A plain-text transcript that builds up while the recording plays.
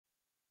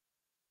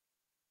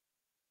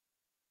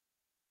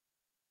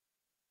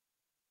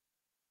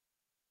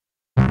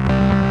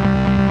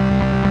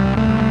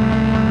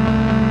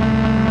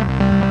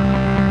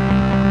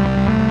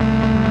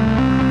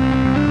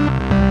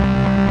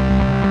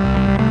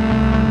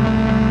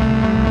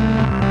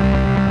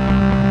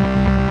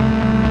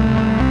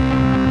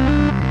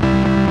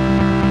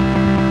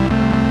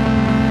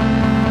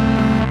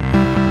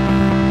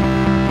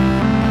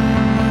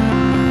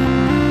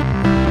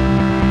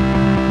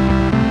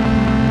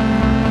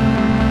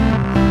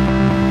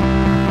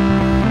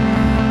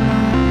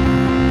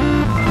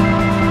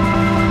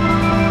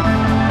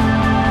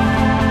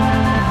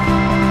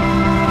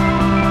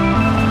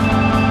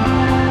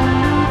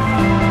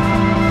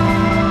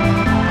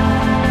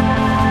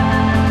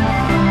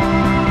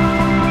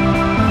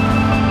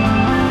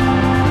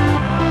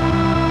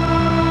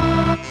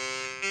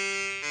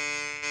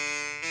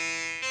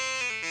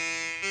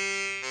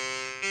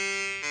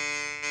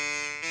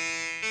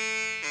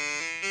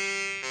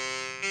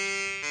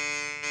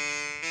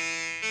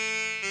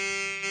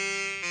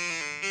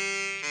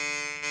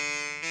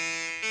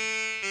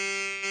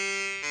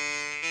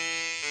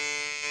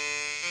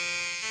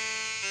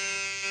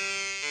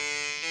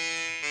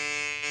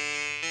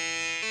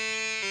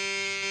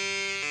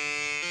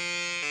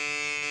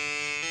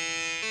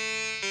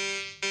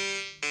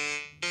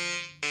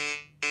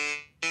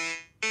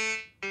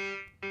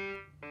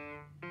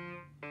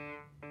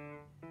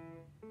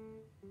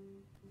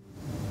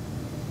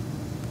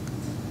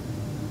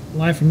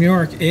Live from New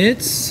York,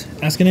 it's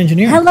Ask an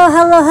Engineer. Hello,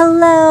 hello,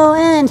 hello,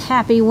 and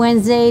happy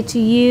Wednesday to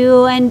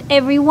you and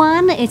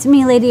everyone. It's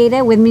me, Lady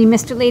Ada, with me,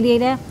 Mr. Lady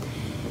Ada,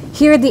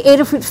 here at the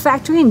Adafruit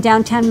Factory in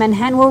downtown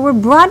Manhattan, where we're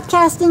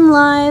broadcasting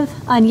live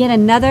on yet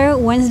another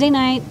Wednesday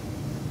night.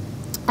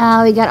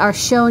 We got our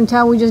show and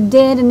tell we just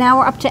did, and now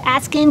we're up to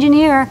Ask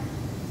Engineer.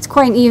 It's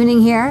quite an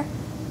evening here.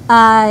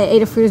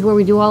 Adafruit is where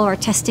we do all our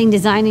testing,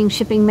 designing,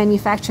 shipping,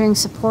 manufacturing,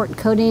 support,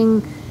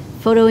 coding,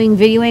 photoing,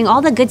 videoing, all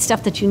the good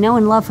stuff that you know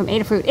and love from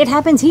Adafruit. It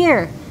happens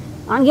here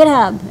on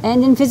GitHub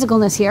and in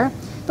physicalness here.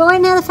 But right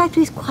now the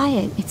factory's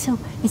quiet. It's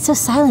so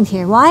silent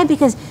here. Why?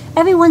 Because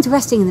everyone's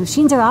resting and the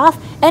machines are off,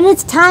 and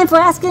it's time for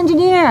Ask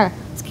Engineer.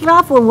 Let's kick it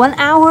off with 1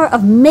 hour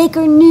of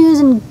maker news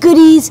and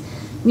goodies.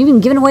 I'm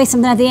even giving away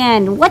something at the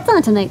end. What's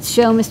on tonight's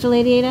show, Mr.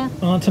 Lady Ada?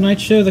 On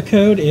tonight's show, the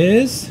code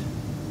is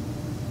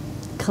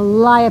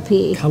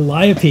Calliope.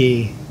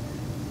 Calliope.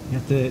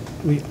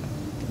 We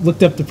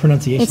looked up the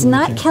pronunciation. It's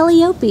not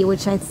Calliope,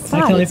 which I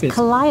thought. Calliope, it's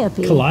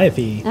Calliope.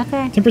 Calliope.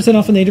 Okay. 10%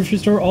 off the Adafruit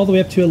store all the way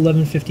up to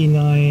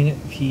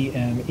 11:59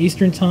 p.m.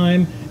 Eastern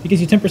Time. It gives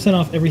you 10%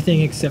 off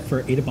everything except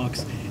for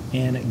AdaBox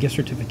and gift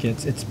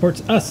certificates. It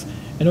supports us,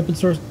 an open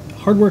source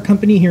hardware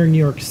company here in New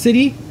York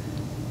City,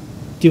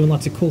 doing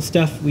lots of cool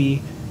stuff.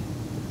 We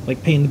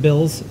like paying the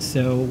bills,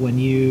 so when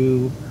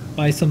you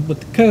buy some with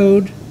the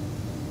code,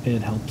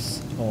 it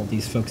helps all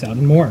these folks out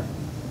and more.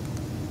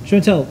 Show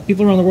and tell.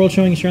 People around the world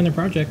showing and sharing their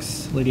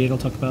projects. Lady Ada will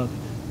talk about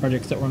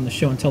projects that were on the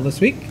show and tell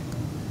this week.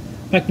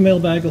 Back to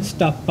Mailbag will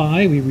stop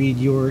by. We read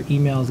your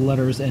emails,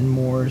 letters, and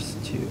more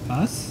to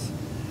us.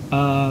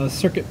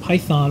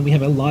 CircuitPython. We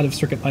have a lot of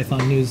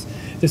CircuitPython news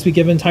this week.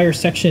 We have an entire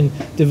section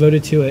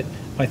devoted to it.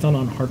 Python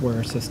on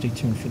hardware, so stay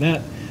tuned for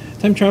that.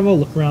 Time travel.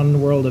 Look around the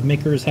world of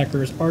makers,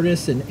 hackers,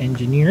 artists, and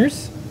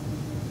engineers.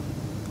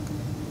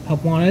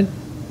 Help wanted.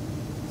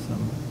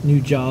 Some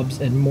new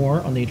jobs and more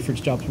on the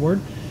Adafruit Jobs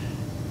Board.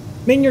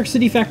 Main New York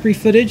City factory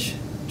footage,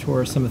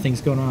 tour some of the things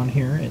going on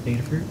here at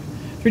Adafruit.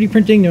 3D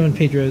printing, Noah and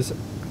Pedro's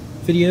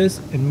videos,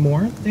 and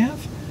more they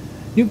have.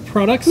 New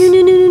products.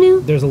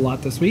 No. There's a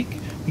lot this week.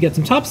 We got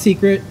some top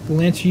secret.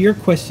 We'll answer your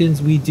questions.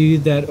 We do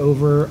that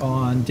over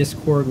on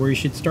Discord, where you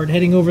should start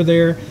heading over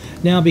there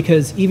now,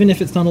 because even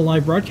if it's not a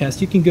live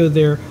broadcast, you can go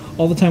there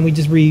all the time. We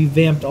just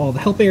revamped all the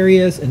help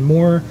areas and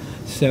more.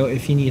 So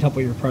if you need help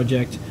with your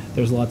project,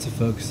 there's lots of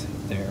folks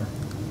there.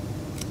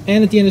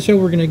 And at the end of the show,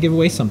 we're going to give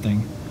away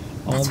something.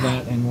 All That's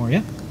that and more,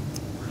 yeah.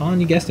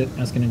 On, you guessed it,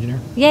 Ask an Engineer.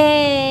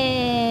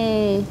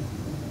 Yay!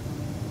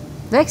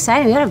 Very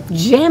exciting. We got a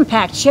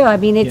jam-packed show. I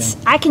mean,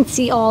 I can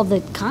see all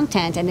the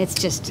content, and it's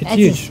just... It's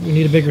huge. We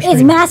need a bigger screen.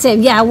 It's massive.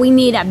 Yeah, we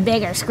need a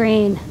bigger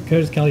screen.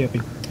 Code is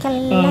Calliope.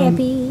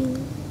 Calliope.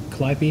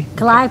 Calliope?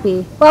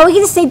 Calliope. Well, we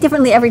can just say it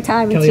differently every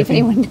time and see if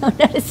anyone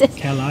notices.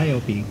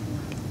 Calliope.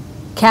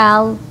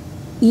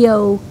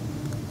 Calliope.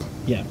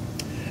 Yeah.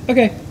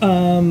 Okay.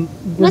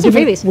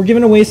 We're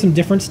giving away some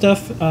different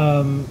stuff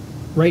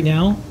right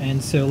now,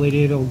 and so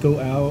Lady Ada will go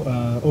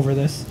out over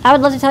this. I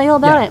would love to tell you all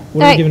about it.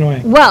 What are we giving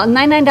away? Well,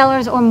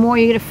 $99 or more,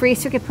 you get a free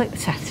you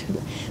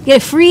get a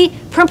free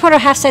Permproto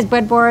half-size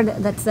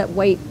breadboard. That's that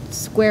white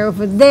square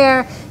over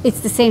there. It's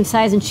the same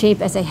size and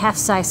shape as a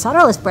half-size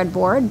solderless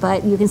breadboard,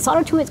 but you can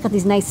solder to it. It's got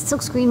these nice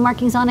silk screen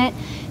markings on it,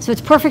 so it's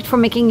perfect for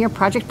making your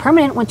project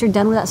permanent once you're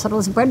done with that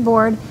solderless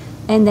breadboard.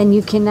 And then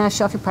you can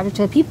show off your project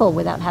to people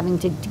without having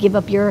to give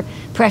up your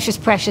precious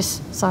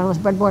solderless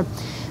breadboard.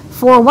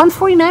 For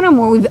 $149 or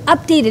more, we've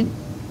updated.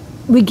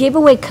 We gave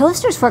away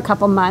coasters for a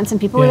couple months, and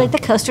people were like, the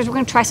coasters, we're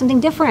going to try something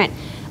different.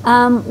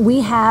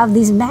 We have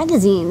these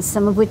magazines,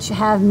 some of which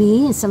have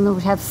me, and some of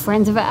which have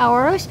friends of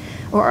ours,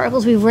 or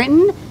articles we've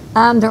written.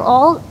 They're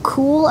all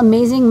cool,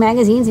 amazing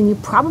magazines, and you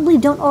probably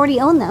don't already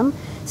own them.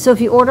 So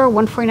if you order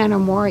 $149 or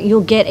more,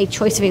 you'll get a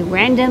choice of a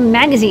random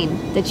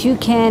magazine that you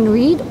can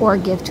read or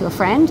give to a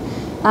friend,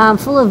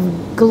 full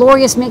of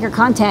glorious maker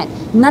content.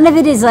 None of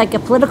it is like a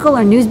political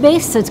or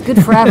news-based, so it's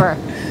good forever,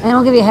 and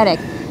it'll give you a headache.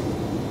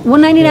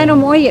 $199 or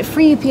more, you get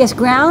free UPS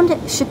ground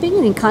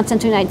shipping in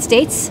continental United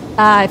States.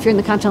 If you're in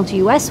the continental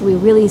U.S., we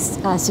really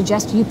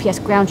suggest UPS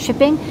ground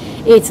shipping.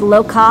 It's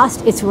low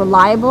cost, it's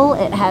reliable,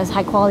 it has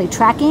high-quality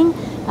tracking.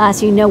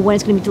 So you know when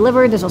it's going to be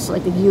delivered. There's also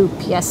like the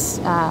UPS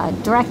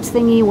direct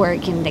thingy where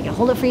they can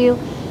hold it for you.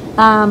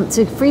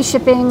 So free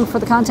shipping for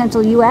the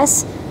continental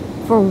US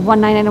for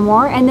 $199 or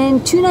more. And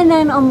then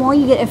 $299 or more,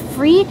 you get a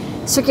free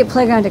Circuit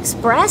Playground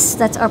Express.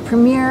 That's our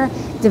premier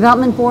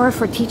development board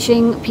for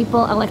teaching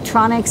people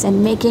electronics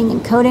and making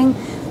and coding.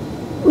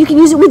 You can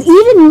use it with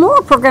even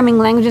more programming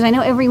languages. I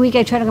know every week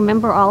I try to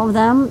remember all of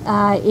them.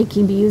 It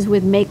can be used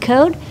with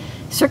MakeCode,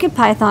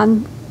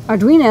 CircuitPython,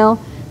 Arduino,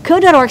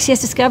 Code.org,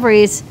 CS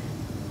Discoveries,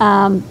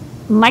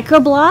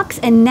 Microblocks,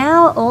 and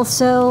now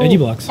also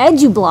EduBlocks.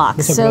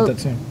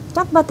 We'll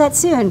talk about that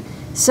soon.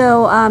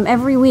 So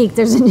every week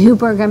there's a new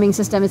programming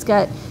system. It's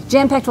got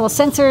jam-packed full of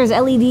sensors,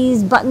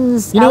 LEDs,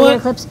 buttons, audio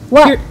clips.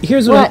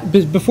 Here's what.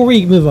 Before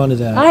we move on to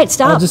that, all right,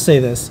 stop. I'll just say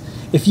this: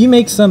 if you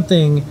make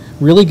something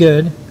really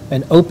good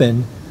and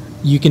open,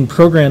 you can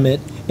program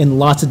it in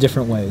lots of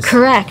different ways.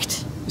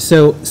 Correct.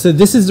 So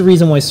this is the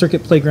reason why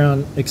Circuit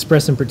Playground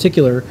Express in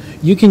particular,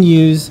 you can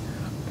use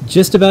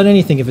just about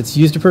anything. If it's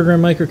used to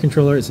program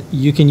microcontrollers,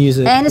 you can use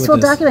it. And it's with well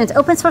this. documented. It's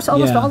open source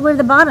almost Yeah. all the way to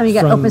the bottom. You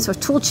got From- open source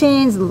tool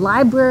chains,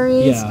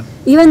 libraries, Yeah.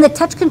 even the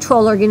touch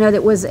controller.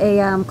 That was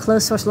a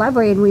closed source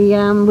library,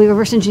 and we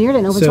reverse engineered it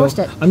and open sourced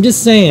it. I'm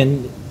just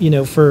saying,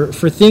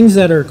 for things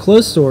that are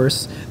closed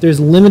source, there's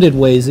limited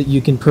ways that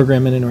you can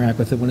program and interact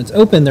with it. When it's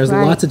open, there's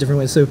Right. lots of different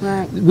ways. So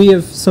Right. we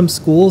have some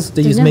schools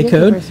that use no MakeCode.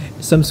 gatekeepers.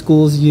 Some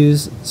schools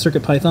use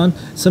CircuitPython.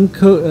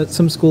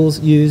 Some schools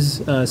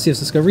use CS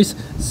Discoveries.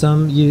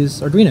 Some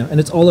use Arduino, and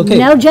it's all okay.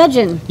 No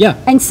judging. Yeah.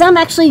 And some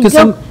actually 'Cause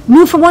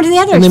move from one to the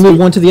other. And they move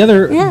one to the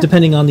other Yeah.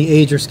 depending on the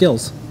age or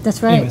skills.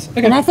 That's right. Anyways,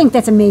 okay. And I think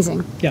that's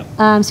amazing. Yeah.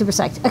 I'm super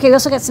psyched. Okay, we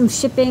also got some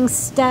shipping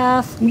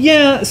stuff.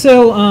 Yeah.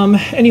 So,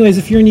 anyways,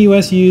 if you're in the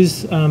U.S.,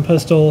 use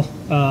Postal,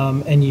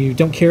 and you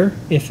don't care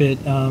if it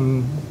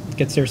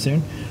gets there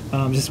soon.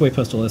 Just the way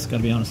Postal is. Got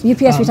to be honest.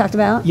 UPS we talked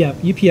about. Yeah,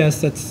 UPS.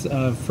 That's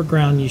for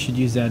ground. You should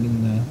use that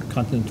in the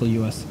continental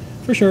U.S.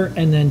 for sure.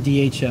 And then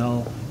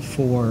DHL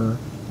for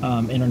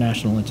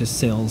international. It just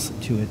sails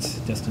to its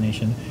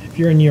destination. If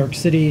you're in New York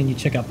City and you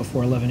check out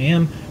before 11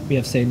 a.m., we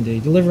have same-day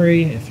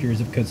delivery. If your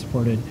zip code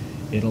supported,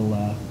 it'll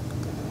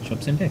show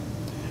up same day.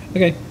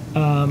 Okay.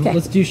 Okay.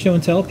 Let's do show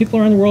and tell. People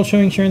around the world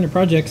sharing their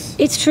projects.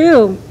 It's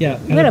true. Yeah,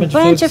 We got a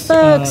bunch of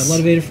folks. a lot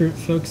of beta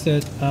folks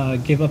that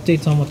gave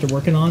updates on what they're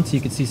working on, so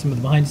you could see some of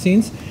the behind the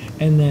scenes.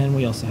 And then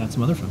we also had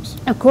some other folks.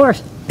 Of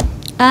course.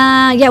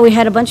 Yeah, we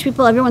had a bunch of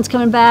people. Everyone's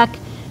coming back.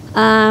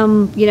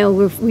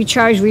 We've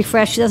recharged,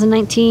 refreshed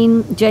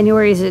 2019.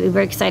 January is a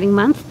very exciting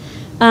month.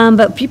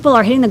 But people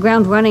are hitting the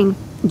ground running.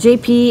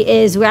 JP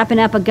is wrapping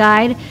up a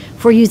guide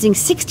for using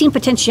 16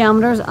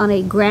 potentiometers on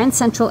a Grand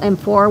Central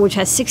M4, which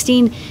has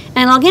 16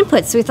 analog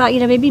inputs. So we thought,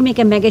 maybe make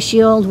a Mega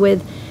Shield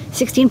with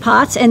 16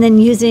 pots and then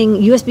using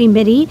USB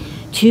MIDI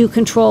to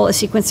control a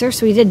sequencer.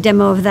 So we did a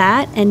demo of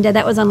that, and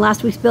that was on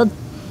last week's build.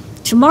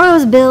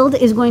 Tomorrow's build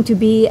is going to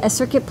be a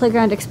Circuit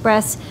Playground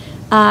Express,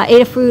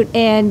 Adafruit,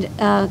 and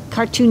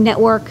Cartoon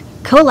Network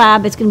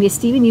collab. It's going to be a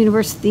Steven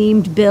Universe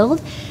themed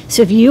build.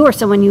 So if you or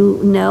someone you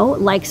know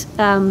likes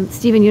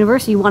Steven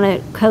Universe, you want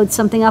to code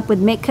something up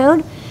with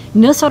MakeCode,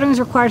 no soldering is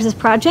required for this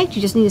project.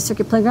 You just need a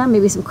Circuit Playground,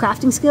 maybe some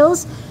crafting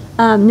skills.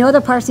 No other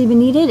parts even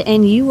needed,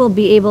 and you will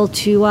be able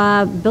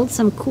to build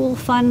some cool,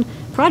 fun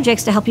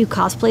projects to help you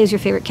cosplay as your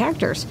favorite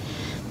characters.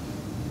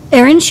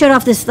 Erin showed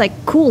off this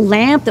cool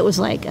lamp that was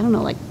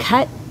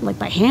cut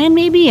by hand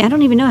maybe. I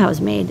don't even know how it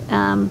was made.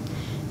 And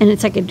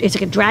it's like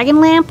a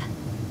dragon lamp.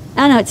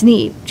 I don't know, it's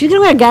neat. She's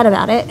gonna wear a gut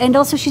about it. And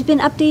also she's been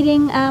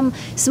updating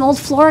some old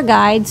Flora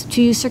guides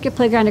to Circuit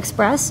Playground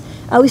Express.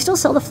 We still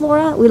sell the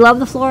Flora. We love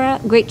the Flora,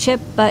 great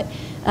chip, but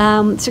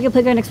Circuit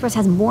Playground Express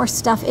has more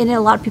stuff in it. A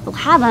lot of people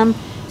have them.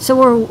 So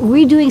we're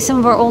redoing some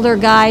of our older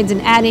guides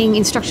and adding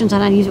instructions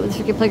on how to use it with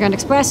Circuit Playground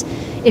Express.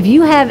 If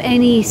you have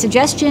any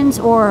suggestions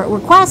or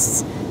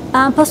requests,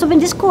 post them in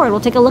Discord.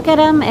 We'll take a look at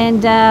them,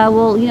 and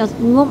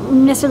we won't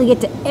necessarily get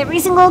to every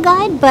single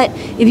guide, but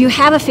if you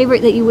have a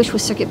favorite that you wish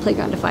was Circuit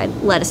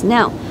Playgroundified, let us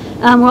know.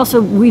 We're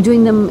also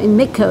redoing them in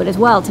MakeCode as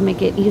well to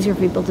make it easier for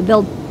people to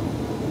build.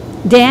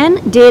 Dan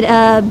did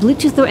a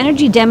Bluetooth Low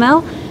Energy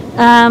demo.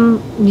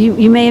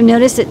 You may have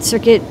noticed that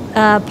Circuit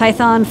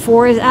Python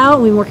 4 is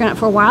out. We've been working on it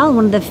for a while.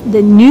 One of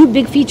the new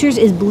big features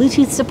is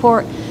Bluetooth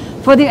support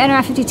for the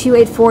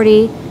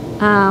nRF52840.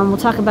 We'll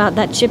talk about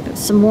that chip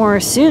some more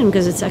soon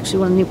because it's actually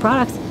one of the new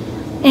products.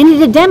 And he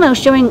did a demo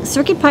showing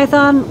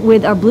CircuitPython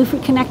with our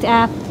Bluefruit Connect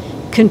app,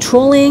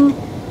 controlling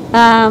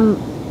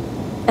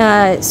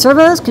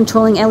servos,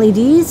 controlling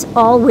LEDs,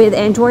 all with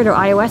Android or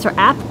iOS or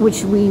app,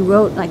 which we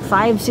wrote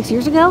 5-6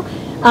 years ago.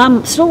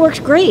 Still works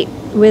great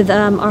with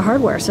our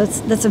hardware, so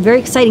that's a very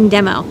exciting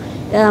demo.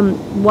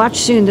 Watch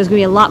soon. There's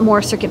going to be a lot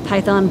more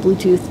CircuitPython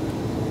Bluetooth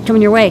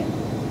coming your way.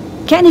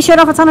 Kattni showed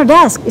off what's on her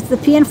desk. It's the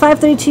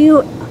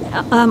PN532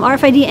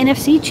 RFID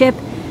NFC chip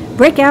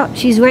breakout.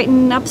 She's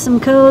writing up some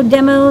code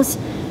demos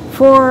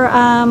for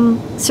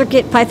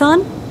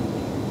CircuitPython.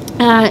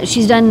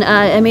 She's done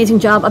an amazing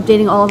job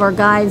updating all of our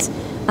guides,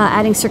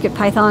 adding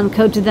CircuitPython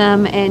code to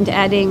them and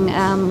adding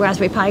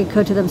Raspberry Pi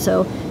code to them.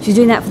 So she's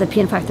doing that for the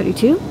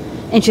PN532.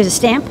 And she has a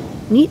stamp.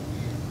 Neat.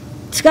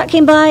 Scott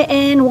came by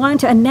and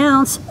wanted to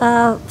announce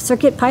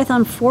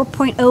CircuitPython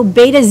 4.0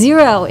 Beta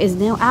 0 is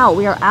now out.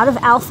 We are out of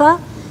alpha,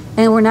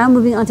 and we're now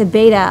moving on to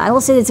beta. I will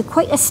say it's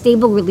quite a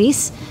stable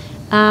release.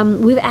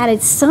 We've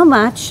added so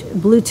much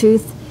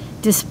Bluetooth,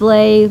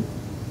 display,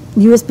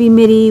 USB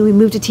MIDI. We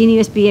moved to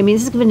TinyUSB. I mean,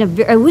 this has been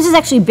this is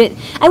actually a bit.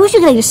 I wish you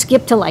could just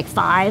skip to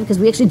 5 because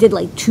we actually did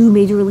 2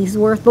 major releases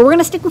worth. But we're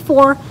gonna stick with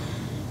 4.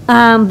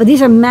 But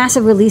these are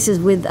massive releases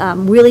with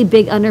really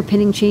big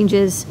underpinning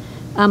changes.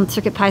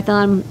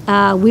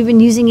 CircuitPython. We've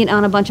been using it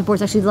on a bunch of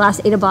boards. Actually, the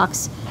last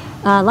AdaBox,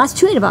 last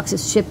 2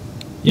 AdaBoxes shipped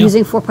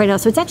using 4.0.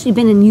 So it's actually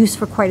been in use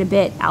for quite a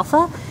bit,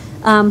 alpha,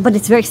 but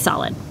it's very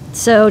solid.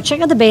 So check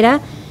out the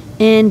beta,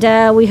 and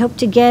we hope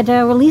to get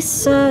a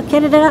release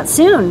candidate out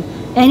soon.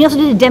 And he also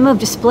did a demo of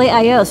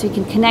Display.io, so you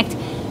can connect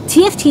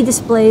TFT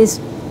displays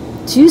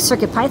to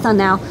CircuitPython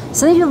now.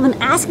 Something people have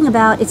been asking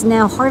about. It's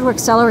now hardware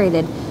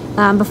accelerated.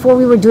 Before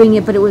we were doing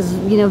it, but it was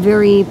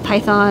very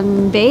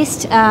Python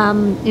based.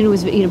 And it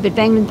was bit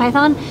banged in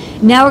Python.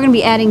 Now we're going to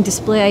be adding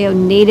Display.io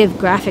native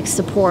graphics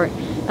support,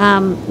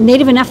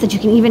 native enough that you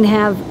can even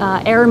have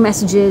error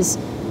messages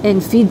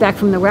and feedback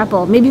from the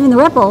REPL, maybe even the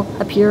REPL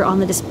appear on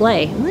the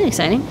display. Really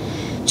exciting.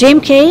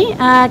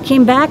 JMK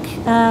came back.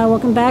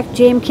 Welcome back,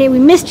 JMK. We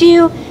missed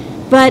you,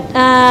 but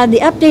the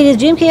update is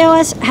JMK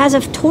OS has a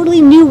totally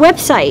new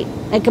website,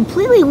 a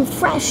completely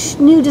fresh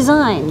new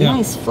design. Yeah.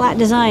 Nice flat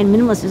design,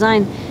 minimalist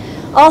design.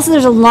 Also,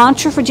 there's a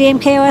launcher for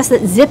JMK OS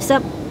that zips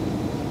up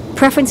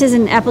preferences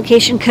and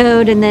application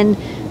code, and then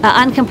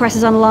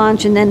uncompresses on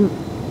launch, and then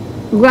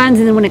runs,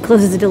 and then when it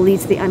closes, it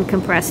deletes the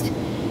uncompressed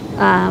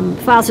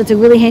file. So it's a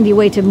really handy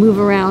way to move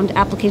around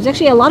applications.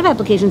 Actually, a lot of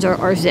applications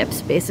are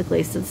zips,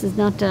 basically. So this is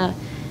not an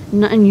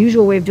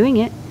unusual way of doing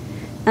it.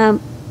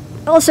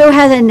 Also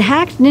has a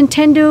hacked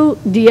Nintendo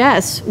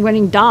DS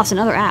running DOS and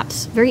other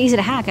apps. Very easy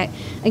to hack.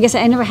 I guess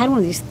I never had one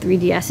of these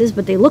 3DSs,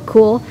 but they look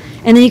cool.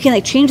 And then you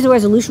can change the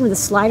resolution with a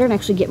slider and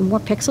actually get more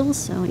pixels,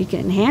 so you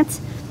can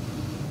enhance.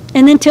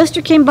 And then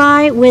Toaster came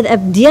by with a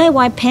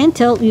DIY pan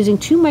tilt using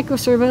 2 micro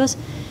servos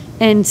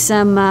and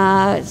some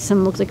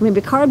looks like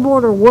maybe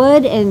cardboard or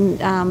wood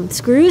and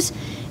screws.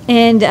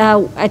 And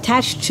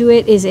attached to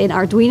it is an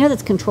Arduino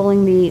that's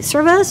controlling the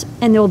servos,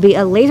 and there will be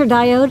a laser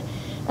diode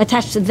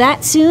attached to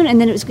that soon,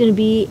 and then it's going to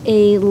be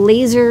a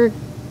laser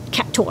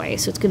cat toy.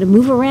 So it's going to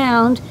move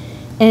around,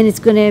 and it's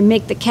going to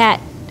make the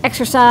cat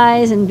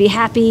exercise and be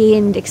happy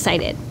and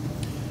excited.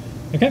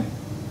 Okay.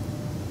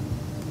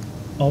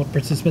 All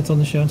participants on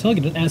the show and tell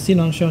get an As Seen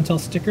on Show and Tell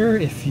sticker.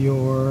 If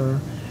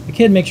you're a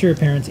kid, make sure your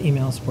parents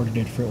email support at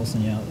Adafruit. We'll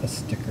send you out a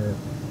sticker.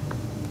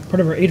 Part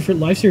of our Adafruit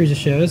live series of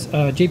shows.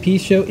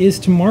 JP's show is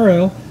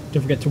tomorrow.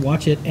 Don't forget to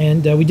watch it.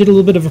 And we did a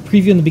little bit of a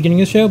preview in the beginning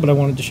of the show, but I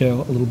wanted to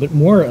show a little bit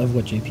more of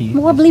what JP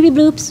More bleepy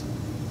bloops.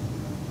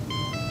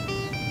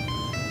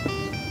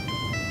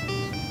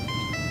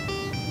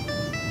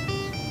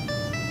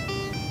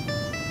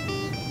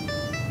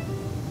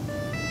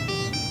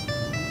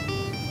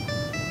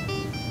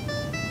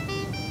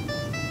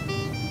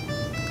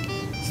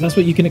 So that's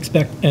what you can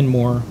expect and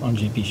more on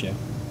JP Show.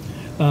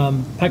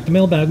 Pack the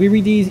Mailbag. We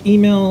read these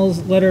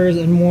emails, letters,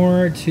 and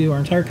more to our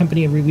entire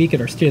company every week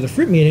at our State of the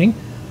Fruit meeting,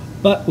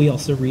 but we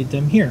also read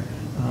them here.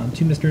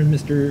 To Mr. and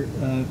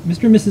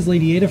Mrs.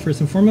 Lady Ada, first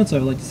and foremost, I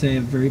would like to say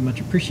I'm very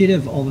much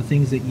appreciative of all the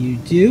things that you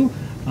do.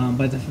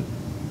 By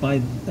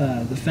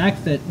the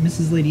fact that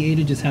Mrs. Lady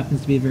Ada just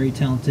happens to be a very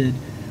talented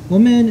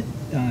woman,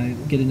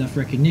 get enough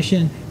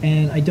recognition,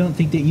 and I don't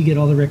think that you get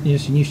all the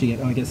recognition you should get.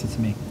 Oh, I guess it's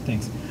me.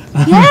 Thanks.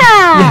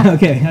 Yeah! Yeah,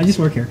 okay, I just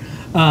work here.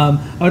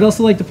 I would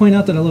also like to point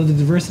out that I love the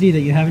diversity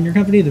that you have in your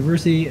company, the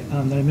diversity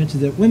that I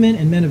mentioned, that women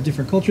and men of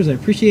different cultures. I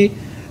appreciate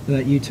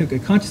that you took a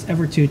conscious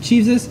effort to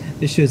achieve this.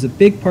 This shows a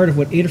big part of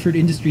what Adafruit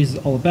Industries is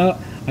all about.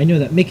 I know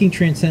that making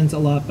transcends a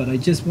lot, but I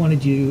just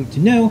wanted you to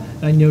know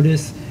that I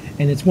notice,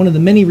 and it's one of the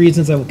many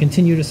reasons I will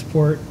continue to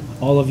support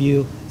all of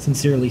you.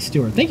 Sincerely,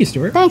 Stuart. Thank you,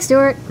 Stuart. Thanks,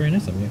 Stuart. Very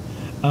nice of you.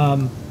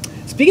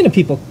 Speaking of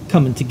people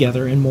coming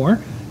together and more,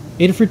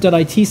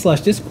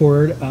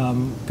 adafruit.it/discord,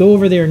 go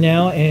over there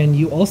now, and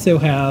you also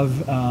have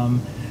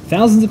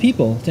thousands of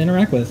people to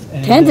interact with.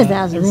 And, Tens of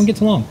thousands. Everyone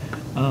gets along.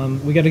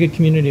 We got a good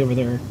community over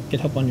there. Get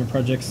help on your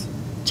projects.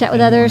 Chat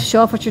with others,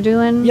 show off what you're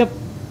doing. Yep.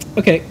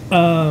 Okay.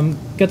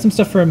 Got some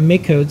stuff from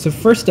MakeCode. So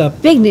first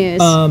up, Big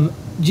news.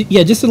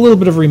 yeah, just a little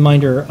bit of a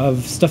reminder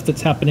of stuff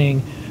that's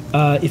happening.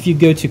 If you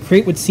go to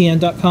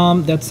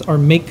createwithcn.com, that's our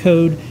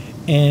MakeCode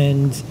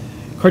and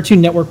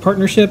Cartoon Network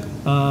partnership.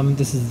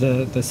 This is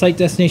the site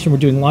destination. We're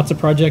doing lots of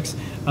projects.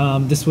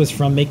 This was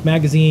from Make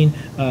Magazine,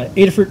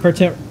 Adafruit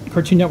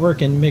Cartoon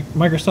Network, and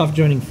Microsoft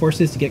joining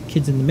forces to get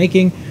kids in the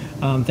making.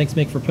 Thanks,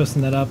 Make, for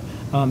posting that up.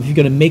 If you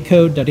go to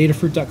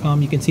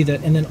makecode.adafruit.com, you can see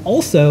that. And then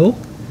also,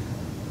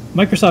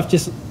 Microsoft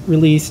just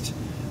released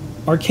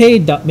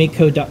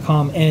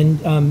arcade.makecode.com,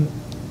 and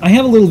I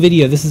have a little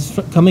video. This is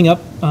coming up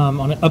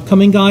on an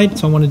upcoming guide,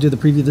 so I want to do the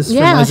preview. This is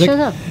from Isaac. Sure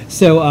enough.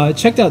 So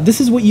check out. This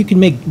is what you can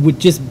make with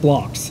just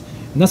blocks,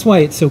 and that's why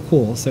it's so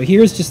cool. So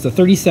here's just a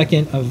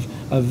 30-second of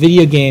a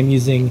video game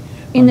using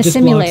In the just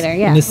simulator, blocks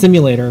yeah. in the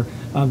simulator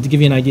to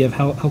give you an idea of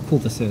how cool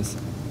this is.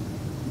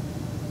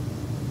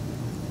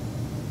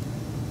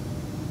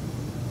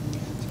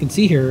 As you can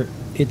see here,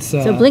 it's So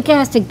Blinka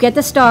has to get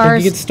the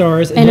stars, to get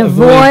stars and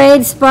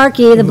avoid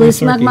Sparky, the blue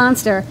smug Sparky.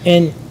 monster.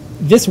 And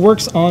this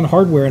works on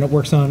hardware, and it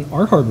works on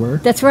our hardware.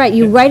 That's right.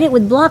 You write it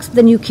with blocks,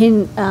 then you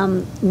can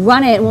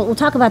run it. We'll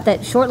talk about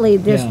that shortly.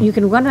 Yeah. You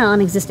can run it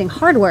on existing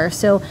hardware.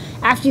 So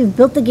after you've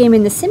built the game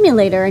in the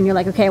simulator, and you're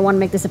like, okay, I want to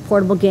make this a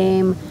portable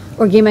game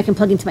or a game I can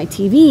plug into my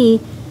TV,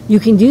 you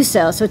can do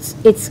so. So it's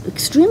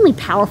extremely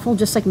powerful,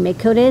 just like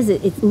MakeCode is.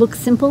 It looks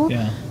simple,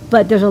 Yeah.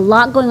 but there's a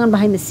lot going on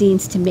behind the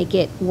scenes to make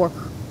it work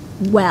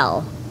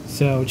well.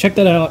 So check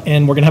that out,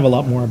 and we're going to have a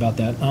lot more about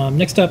that.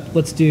 Next up,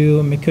 let's do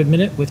a MakeCode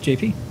Minute with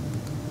JP.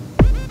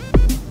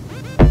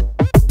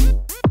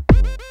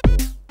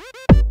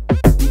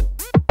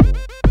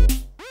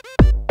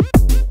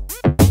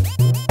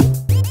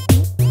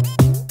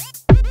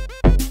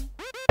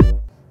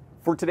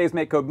 For today's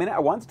MakeCode Minute, I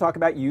wanted to talk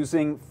about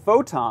using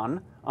Photon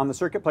on the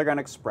Circuit Playground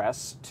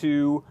Express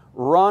to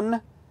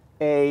run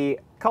a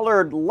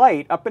colored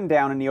light up and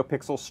down a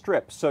NeoPixel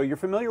strip. So you're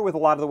familiar with a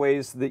lot of the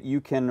ways that you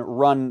can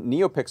run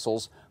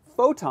NeoPixels.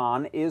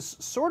 Photon is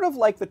sort of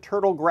like the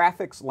Turtle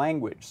Graphics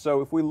language. So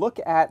if we look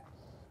at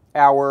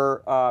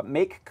our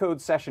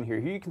MakeCode session here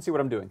you can see what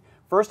I'm doing.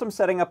 First, I'm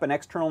setting up an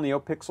external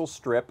NeoPixel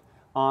strip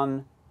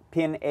on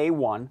pin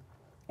A1.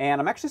 And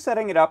I'm actually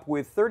setting it up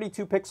with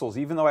 32 pixels,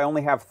 even though I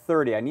only have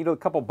 30. I need a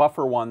couple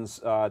buffer ones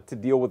to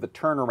deal with the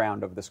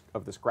turnaround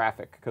of this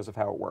graphic because of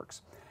how it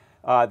works.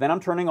 Then I'm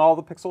turning all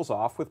the pixels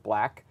off with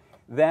black.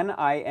 Then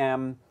I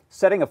am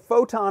setting a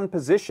photon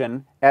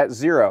position at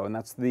 0, and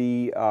that's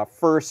the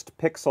first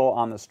pixel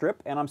on the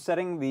strip. And I'm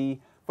setting the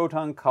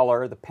photon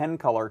color, the pen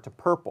color, to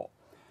purple.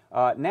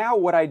 Now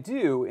what I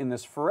do in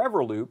this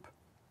forever loop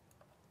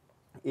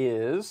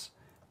is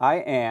I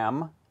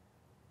am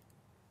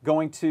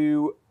going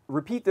to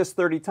repeat this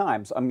 30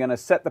 times. I'm going to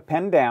set the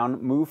pen down,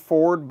 move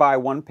forward by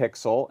 1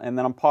 pixel, and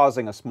then I'm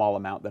pausing a small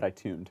amount that I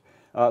tuned.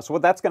 So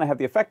what that's going to have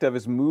the effect of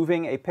is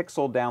moving a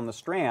pixel down the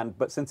strand,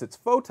 but since it's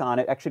photon,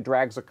 it actually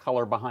drags a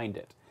color behind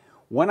it.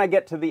 When I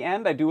get to the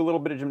end, I do a little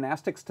bit of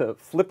gymnastics to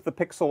flip the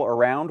pixel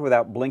around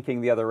without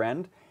blinking the other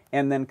end,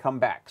 and then come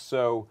back.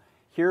 So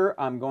here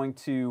I'm going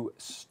to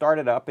start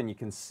it up, and you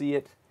can see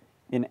it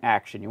in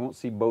action. You won't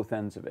see both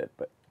ends of it,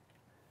 but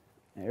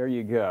there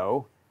you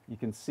go. You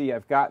can see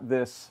I've got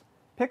this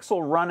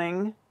pixel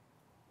running,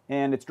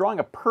 and it's drawing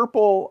a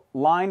purple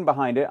line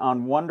behind it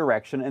on one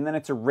direction, and then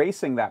it's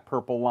erasing that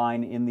purple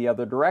line in the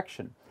other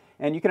direction.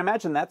 And you can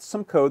imagine that's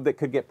some code that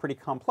could get pretty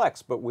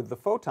complex, but with the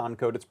Photon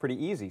code, it's pretty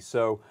easy.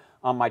 So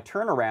on my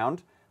turnaround,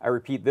 I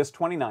repeat this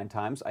 29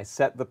 times. I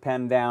set the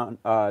pen down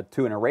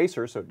to an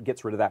eraser, so it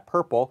gets rid of that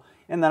purple,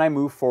 and then I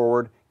move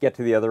forward, get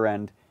to the other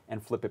end,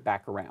 and flip it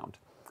back around.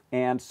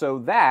 And so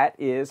that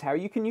is how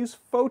you can use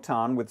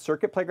Photon with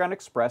Circuit Playground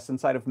Express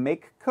inside of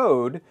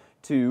MakeCode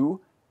to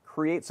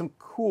create some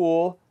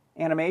cool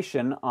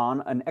animation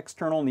on an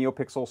external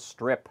NeoPixel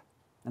strip.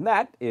 And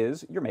that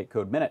is your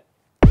MakeCode Minute.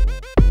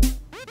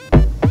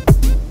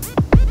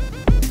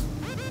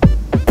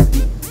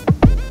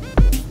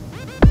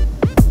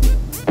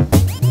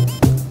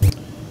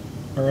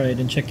 All right,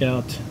 and check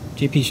out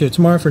JP Show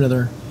tomorrow for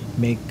another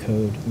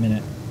MakeCode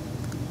Minute.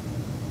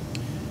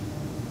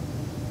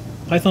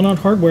 Python on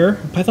hardware,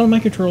 Python on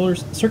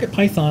microcontrollers,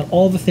 CircuitPython,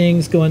 all the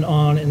things going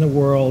on in the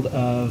world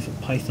of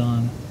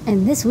Python.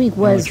 And this week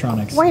was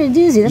electronics. quite a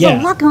doozy. There's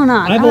a lot going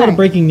on. I have a lot of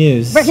breaking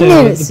news. Breaking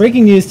news. The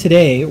breaking news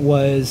today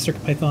was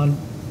CircuitPython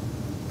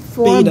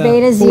 4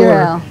 Beta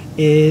 0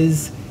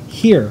 is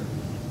here.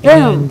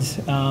 Boom.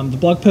 And the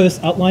blog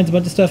post outlines a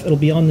bunch of stuff. It'll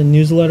be on the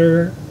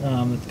newsletter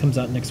that comes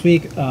out next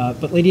week.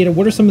 But Lady Ada,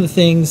 what are some of the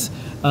things?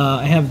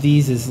 I have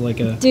these as like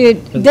a...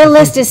 Dude, the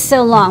list is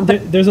so long.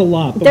 There's a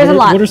lot. But There's a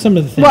lot. What are some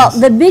of the things? Well,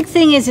 the big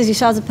thing is, as you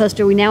saw as a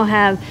poster, we now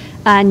have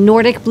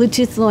Nordic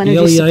Bluetooth Low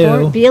Energy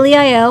support.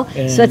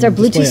 BLEIO. So that's our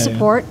Bluetooth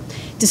support.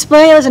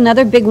 Display is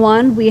another big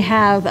one. We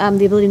have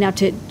the ability now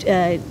to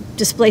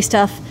display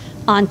stuff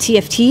on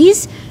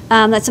TFTs.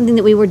 That's something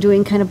that we were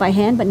doing kind of by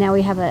hand, but now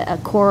we have a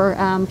core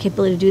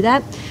capability to do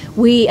that.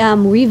 We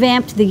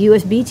revamped the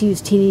USB to use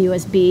Teeny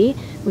USB,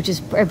 which is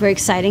very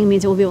exciting. It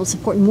means that we'll be able to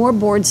support more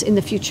boards in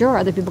the future, or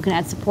other people can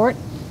add support.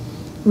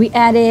 We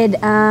added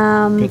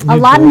a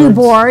lot of new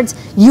boards.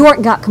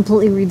 York got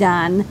completely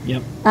redone.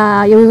 Yep.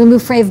 We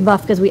removed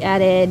FraveBuff because we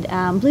added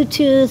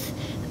Bluetooth.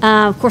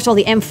 Of course, all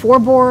the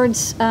M4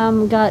 boards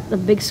got a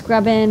big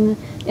scrub in.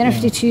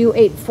 NR52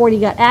 840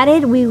 got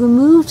added. We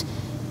removed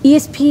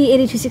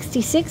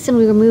ESP8266 and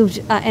we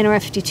removed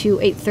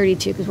NRF52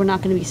 832 because we're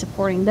not going to be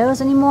supporting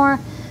those anymore.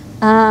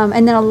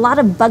 And then a lot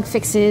of bug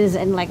fixes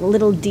and like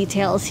little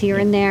details here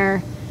and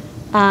there.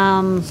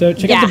 So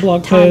check out the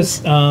blog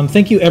post.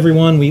 Thank you,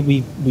 everyone.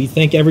 We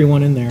thank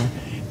everyone in there.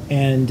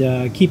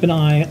 And keep an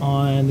eye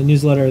on the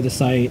newsletter, the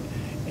site,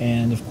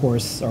 and of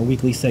course our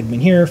weekly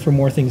segment here for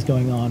more things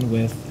going on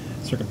with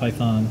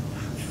CircuitPython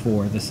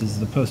 4. This is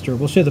the poster.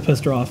 We'll show the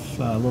poster off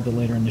a little bit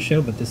later in the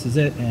show, but this is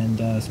it.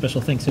 And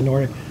special thanks to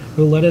Nordic,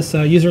 who let us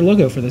use our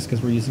logo for this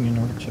because we're using a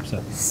Nordic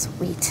chipset.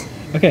 Sweet.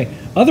 Okay,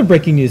 other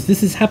breaking news.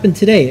 This has happened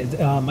today.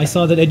 I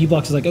saw that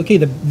EduBlocks is like, okay,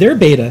 their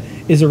beta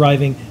is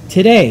arriving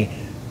today,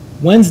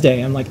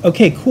 Wednesday. I'm like,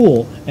 okay,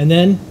 cool. And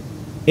then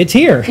it's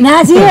here. Now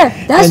it's here.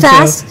 That was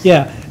fast. So,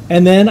 yeah.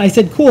 And then I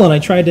said, cool, and I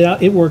tried it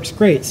out. It works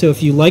great. So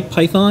if you like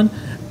Python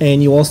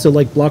and you also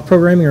like block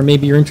programming, or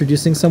maybe you're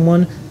introducing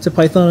someone to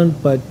Python,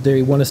 but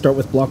they want to start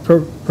with block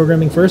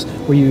programming first,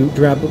 where you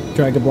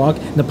drag a block.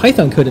 And the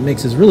Python code it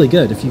makes is really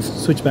good if you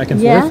switch back and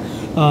forth.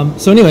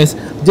 So anyways,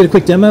 did a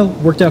quick demo,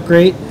 worked out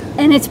great.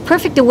 And it's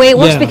perfect the way it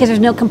works because there's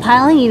no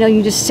compiling. You know,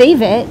 you just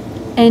save it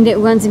and it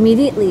runs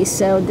immediately.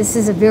 So this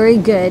is a very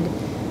good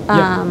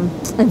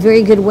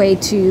way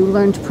to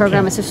learn to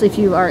program, especially if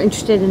you are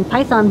interested in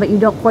Python, but you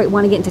don't quite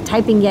want to get into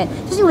typing yet,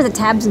 especially with the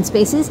tabs and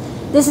spaces.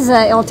 This is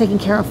all taken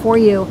care of for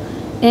you.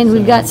 And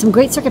we've got some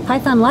great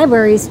CircuitPython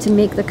libraries to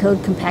make the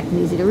code compact and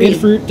easy to read.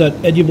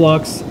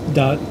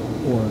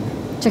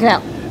 Adafruit.edublocks.org. Check it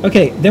out.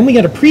 Okay, then we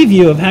got a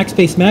preview of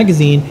Hackspace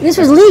Magazine. This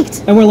was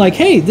leaked. And we're like,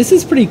 hey, this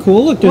is pretty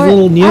cool. Look, there's a What?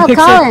 little Oh, NeoPixel.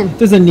 Colin.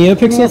 There's a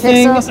NeoPixel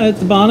thing NeoPixels. at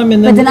the bottom,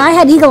 and But then I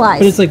had Eagle Eyes.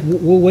 But it's like,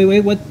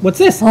 wait, what's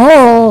this?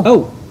 Oh.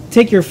 Oh,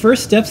 take your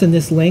first steps in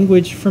this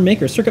language for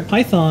makers.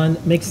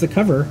 CircuitPython makes the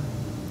cover of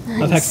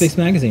Nice. Hackspace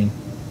Magazine.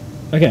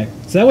 Okay,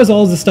 so that was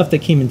all the stuff that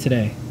came in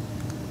today.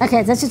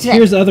 Okay, that's just today.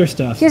 Here's other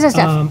stuff. Here's our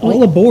stuff.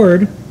 All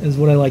aboard is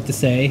what I like to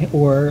say,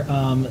 or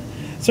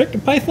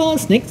CircuitPython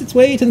snakes its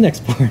way to the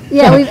next board.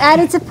 Yeah, we've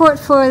added support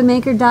for the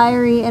Maker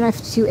Diary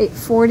NF2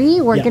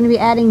 840. We're Yeah. going to be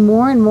adding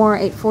more and more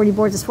 840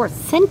 boards to support.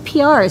 Send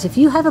PRs. If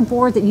you have a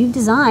board that you've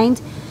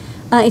designed,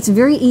 it's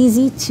very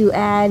easy to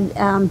add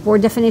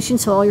board definition,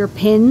 so all your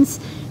pins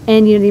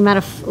and the amount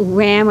of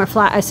RAM or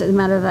the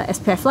amount of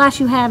SPI flash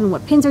you have and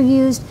what pins are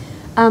used.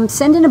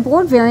 Send in a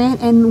board variant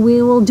and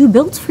we will do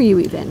builds for you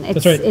even.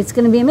 That's right. It's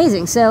going to be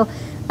amazing. So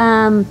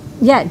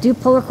yeah, do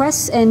pull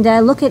requests and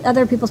look at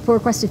other people's pull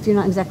requests if you're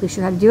not exactly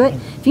sure how to do it.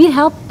 If you need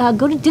help,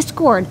 go to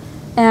Discord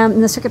in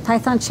the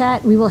CircuitPython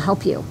chat. We will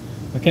help you.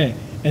 Okay,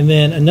 and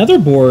then another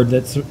board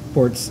that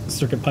supports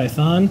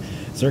CircuitPython.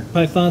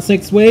 CircuitPython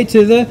snakes its way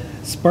to the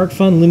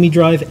SparkFun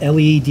LumiDrive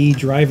LED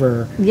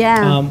driver.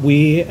 Yeah.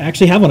 We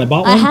actually have one. I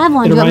bought one. I have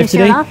one. It Do you want me arrived to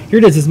show it today. off? Here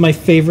it is. It's my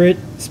favorite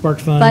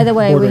SparkFun. By the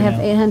way, board we right have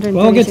now. 836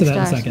 Well, I'll get to that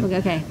in a stars. second.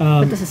 Okay,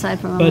 Um, put this aside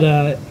for a But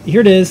moment.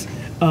 here it is.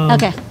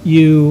 Okay.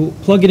 You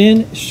plug it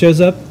in,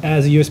 shows up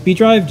as a USB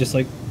drive, just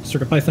like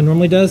CircuitPython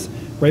normally does.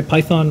 Right,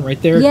 Python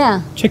right there.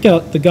 Yeah. Check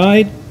out the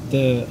guide,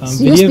 the It's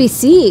video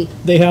USB-C,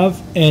 they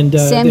have, and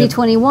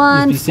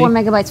SAMD21, USB-C. 4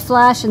 megabytes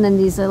flash, and then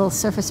these little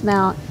surface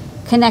mount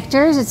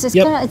connectors. It's just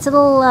Yep. it's a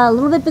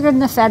little bit bigger than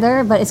the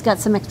Feather, but it's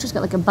got some extras. It's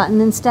got like a button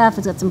and stuff.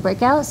 It's got some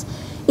breakouts.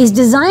 It's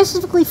designed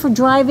specifically for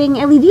driving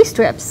LED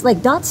strips,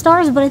 like dot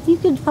stars, but I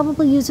think you could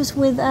probably use this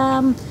with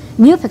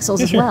NeoPixels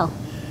Yeah, as sure. well.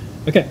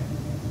 Okay.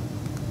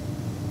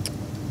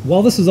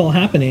 While this is all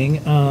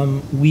happening,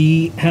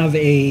 we have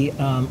a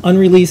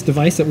unreleased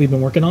device that we've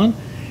been working on,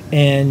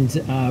 and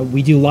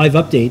we do live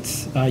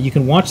updates. You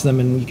can watch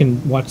them, and you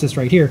can watch this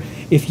right here.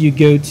 If you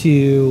go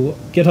to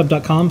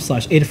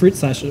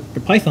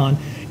github.com/adafruit/python,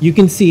 you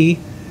can see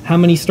how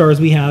many stars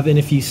we have, and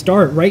if you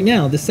start right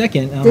now, this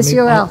second, This maybe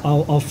URL.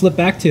 I'll flip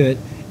back to it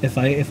if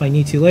I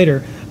need to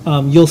later.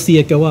 You'll see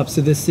it go up.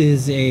 So this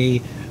is a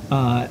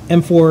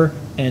M4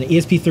 and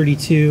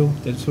ESP32.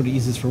 That's what it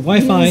uses for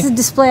Wi-Fi. This is a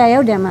Display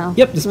I/O demo.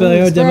 Yep,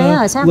 Display.io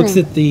demo. It's happening. Looks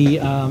at the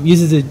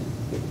uses the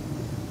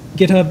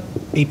GitHub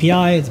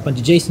API. It's a bunch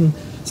of JSON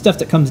stuff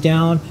that comes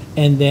down,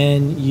 and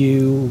then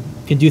you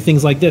can do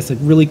things like this, a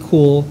really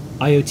cool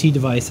IoT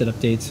device that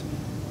updates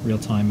real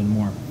time and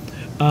more.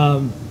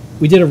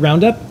 We did a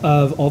roundup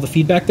of all the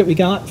feedback that we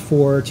got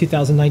for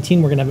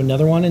 2019. We're going to have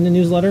another one in the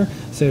newsletter,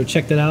 so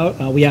check that out.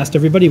 We asked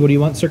everybody, what do you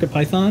want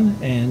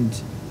CircuitPython? And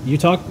you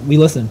talk, we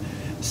listen.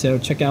 So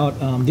check out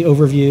the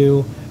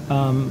overview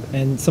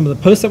and some of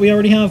the posts that we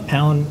already have,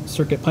 pound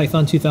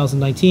CircuitPython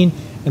 2019,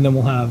 and then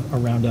we'll have a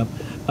roundup.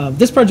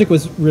 This project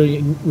was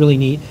really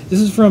neat. This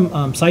is from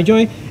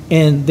SciJoy,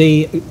 and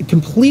they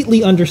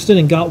completely understood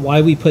and got why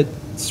we put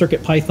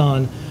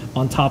CircuitPython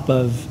on top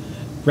of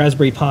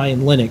Raspberry Pi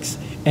and Linux.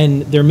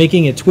 And they're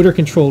making a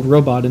Twitter-controlled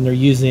robot, and they're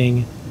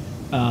using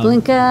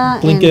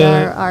Blinka and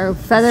our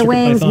Feather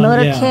Wings CircuitPython,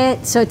 motor yeah.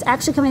 kit. So it's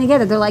actually coming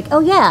together. They're like,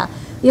 oh yeah,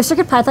 you have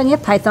CircuitPython, you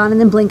have Python,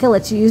 and then Blinka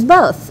lets you use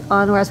both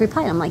on Raspberry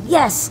Pi. I'm like,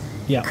 yes,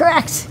 Yeah.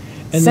 correct.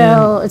 And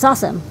So it's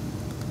awesome.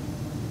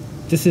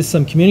 This is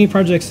some community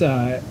projects.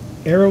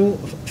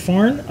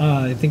 Aerofarn,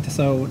 I think that's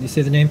how you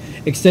say the name,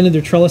 extended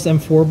their Trellis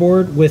M4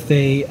 board with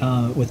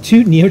with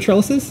 2 Neo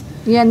trellises.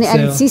 Yeah, and they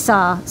added So-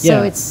 Seesaw,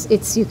 so yeah.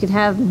 it's you could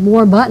have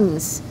more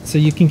buttons. So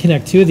you can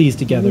connect 2 of these You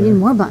together need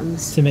more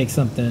buttons, to make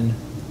something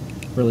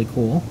really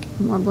cool.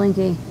 more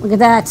Blinky. Look at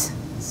that,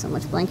 so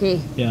much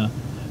Blinky. Yeah.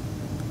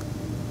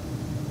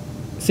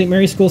 St.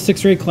 Mary's School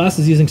 6th grade class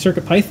is using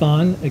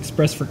CircuitPython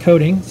Express for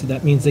coding, so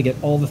that means they get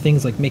all the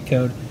things like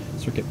MakeCode,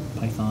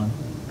 CircuitPython,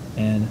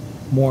 and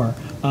more.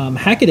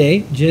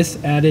 Hackaday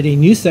just added a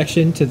new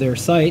section to their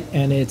site,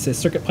 and it's a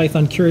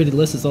CircuitPython curated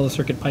list of all the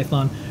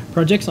CircuitPython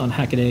projects on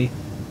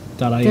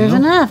Hackaday.io. There's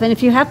enough, and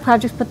if you have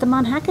projects, put them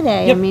on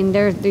Hackaday. Yep. I mean,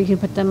 you can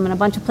put them in a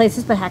bunch of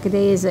places, but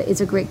Hackaday is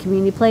a great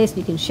community place.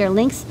 You can share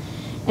links,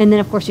 and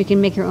then of course you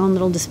can make your own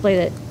little display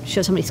that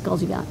shows how many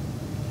skulls you got.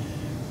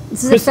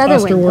 This is Chris a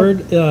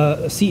Featherwing.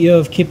 Osterward, CEO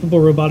of Capable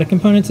Robotic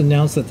Components,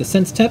 announced that the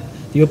SenseTep,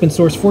 the open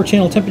source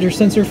 4-channel temperature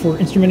sensor for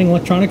instrumenting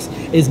electronics,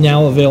 is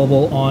now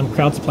available on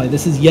CrowdSupply.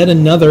 This is yet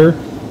another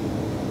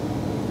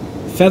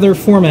Feather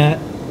format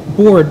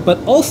board, but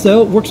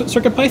also works with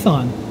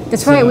CircuitPython.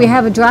 That's So- right. We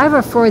have a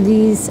driver for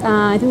these.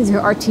 I think these are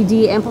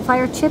RTD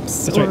amplifier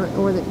chips. That's right.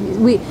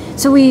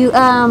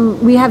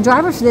 We have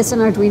drivers for this in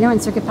Arduino and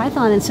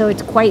CircuitPython, and so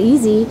it's quite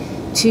easy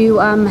to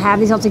have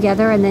these all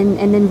together and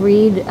then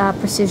read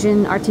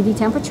precision RTD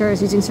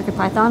temperatures using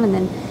CircuitPython, and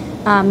then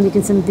you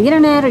can send them to the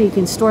internet or you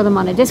can store them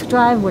on a disk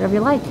drive, whatever you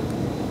like.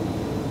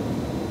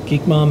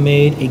 Geek Mom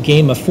made a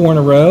game of 4 in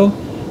a row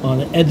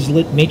on an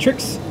edge-lit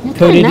matrix, That's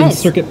coded very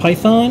nice. in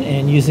CircuitPython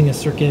and using a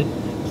Circuit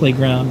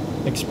Playground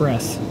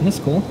Express. And that's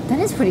cool. That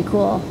is pretty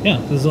cool. Yeah,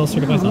 this is all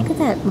Circuit Wow, Python. look at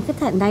that! Look at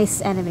that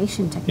nice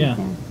animation technique Yeah.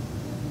 there.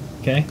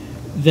 Okay.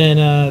 Then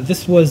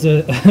this was a,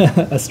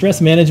 a stress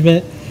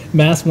management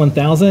MAS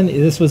 1000.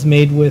 This was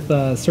made with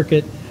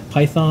Circuit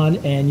Python,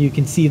 and you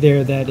can see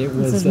there that it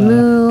was is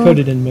Moo.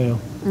 coded in Moo.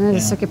 And there's Yeah.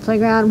 a Circuit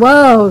Playground.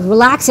 Whoa,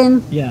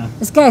 relaxing. Yeah.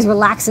 This guy's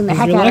relaxing the He's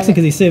heck out relaxing of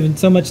because it. he's saving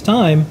so much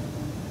time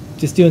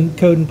just doing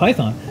code in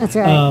Python. That's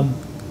right.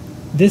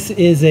 This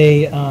is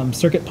a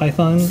Circuit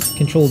Python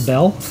controlled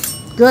bell.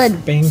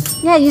 Good. Bang,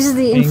 Yeah, it uses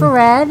the Bing.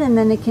 infrared, and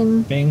then it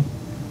can bang.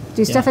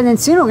 do stuff. Yeah. And then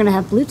soon we're going to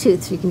have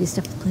Bluetooth, so you can do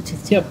stuff with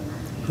Bluetooth too. Yep.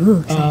 Ooh,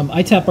 exciting.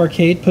 iTap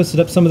Arcade posted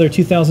up some of their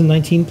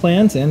 2019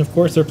 plans, and of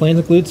course their plans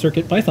include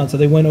Circuit Python. So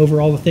they went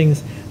over all the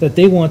things that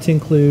they want to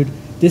include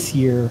this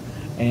year,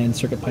 and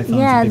Circuit Python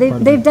Yeah, is a big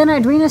part of they've it. done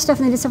Arduino stuff,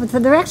 and they did stuff with.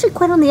 They're actually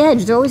quite on the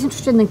edge. They're always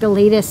interested in like the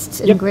latest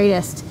and Yep.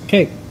 greatest.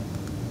 Okay,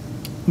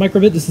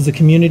 Microbit. This is a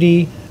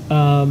community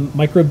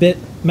Microbit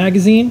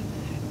magazine,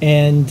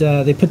 and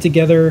they put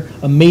together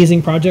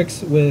amazing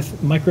projects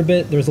with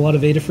Microbit. There's a lot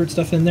of Adafruit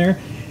stuff in there,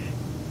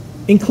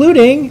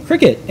 including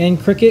Cricket, and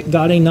Cricket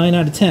got a 9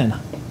 out of 10.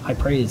 High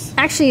praise.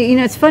 Actually,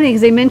 it's funny because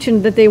they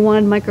mentioned that they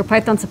wanted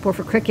MicroPython support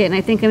for Cricket, and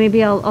I think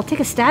maybe I'll take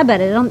a stab at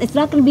it. It's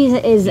not going to be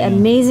as Yeah.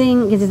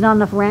 amazing because there's not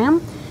enough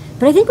RAM,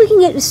 but I think we can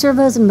get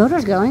servos and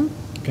motors going.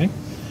 Okay.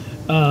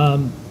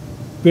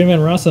 Greenman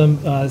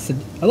Rossum said,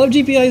 I love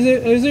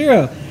GPI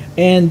 0.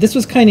 And this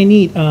was kind of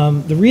neat.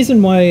 The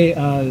reason why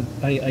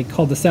I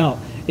called this out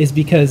is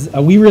because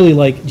we really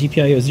like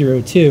GPIO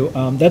 0 too.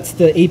 That's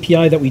the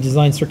API that we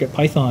designed Circuit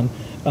Python.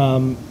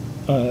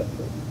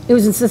 It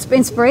was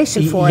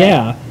inspiration for it.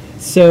 Yeah.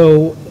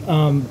 So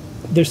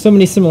there's so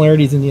many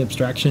similarities in the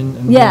abstraction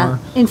and Yeah. more.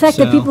 In fact,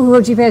 the So- people who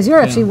wrote GPI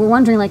 0 actually Yeah. were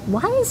wondering, like,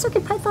 why is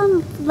Circuit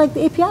Python like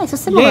the API so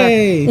similar?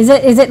 Yay. Is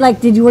it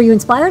like were you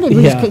inspired? Did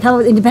we Yeah. just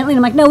come up independently? And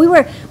I'm like, no, we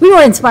were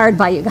inspired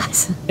by you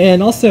guys.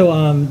 And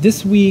also,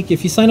 this week,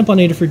 if you sign up on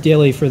Adafruit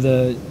Daily for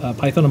the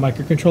Python and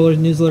Microcontrollers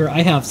newsletter,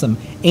 I have some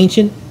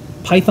ancient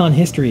Python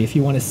history. If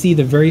you want to see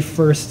the very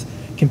first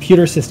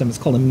computer system, it's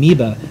called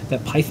Amoeba,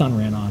 that Python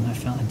ran on. I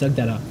dug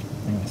that up.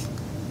 Anyways,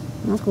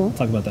 That's cool.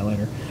 talk about that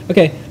later.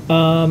 Okay.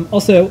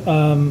 Also,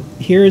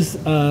 here's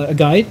a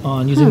guide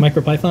on using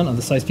MicroPython on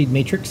the SiSpeed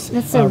Matrix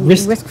That's a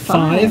RISC RISC-V.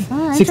 5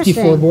 Oh,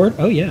 64 interesting. board.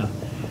 Oh yeah.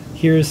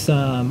 Here's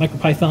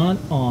MicroPython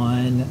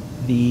on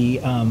the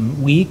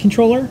Wii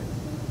controller.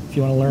 If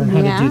you want to learn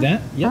how Yeah. to do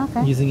that, yep,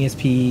 Okay. using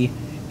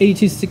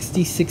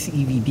ESP8266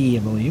 EVB, I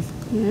believe.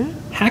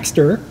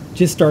 Hackster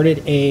just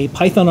started a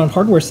Python on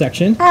hardware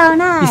section. Oh,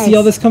 nice. You see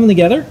all this coming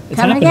together? It's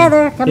Coming happening.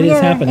 together. Coming It is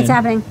together. happening. It's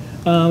happening.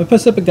 We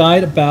posted up a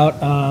guide about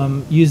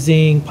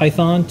using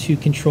Python to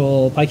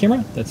control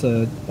PyCamera. That's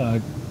a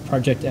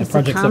project at It's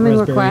a common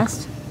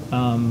request.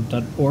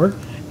 .org.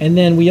 And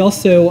then we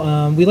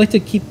also we like to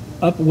keep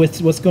up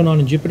with what's going on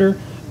in Jupyter.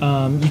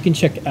 You can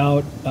check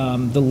out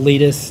the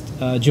latest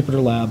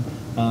Jupyter Lab.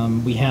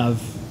 We have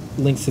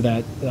links to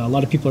that. A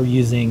lot of people are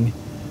using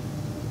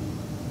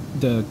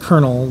the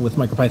kernel with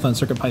MicroPython,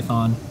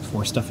 CircuitPython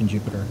for stuff in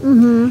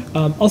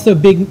Jupyter. Also,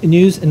 big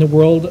news in the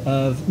world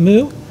of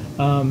Moo.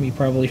 You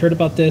probably heard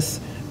about this.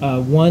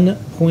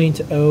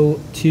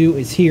 1.02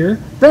 is here.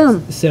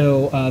 Boom.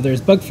 So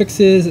there's bug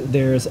fixes.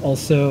 There's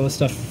also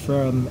stuff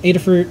from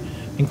Adafruit,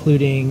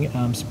 including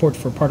support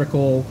for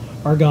particle,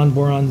 argon,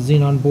 boron,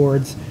 xenon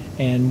boards,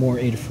 and more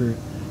Adafruit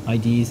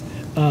IDs.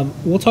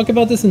 We'll talk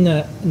about this in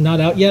the not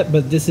out yet,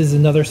 but this is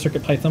another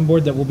CircuitPython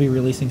board that we'll be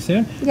releasing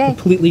soon. Yay.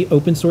 Completely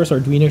open source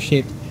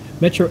Arduino-shaped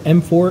Metro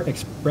M4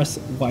 Express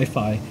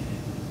Wi-Fi.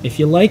 If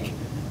you like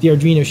the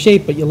Arduino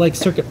shape, but you like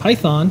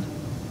CircuitPython,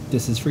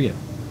 this is for you.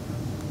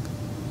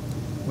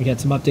 We had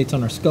some updates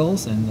on our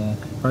skulls and the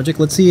project.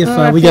 Let's see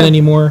if we get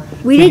any more.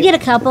 We did get a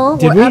couple.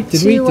 Did We're we? up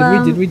Did to,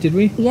 we? Did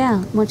we?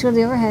 Yeah. Once you go to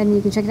the overhead and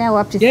you can check it out,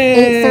 we're up to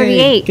Yay!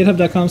 838.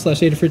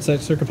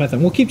 GitHub.com/Adafruit/CircuitPython.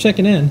 We'll keep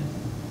checking in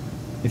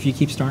if you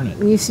keep starting it.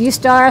 You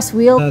star us,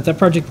 we'll. That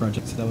project, so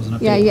that was an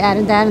update. Yeah, you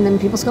added that, and then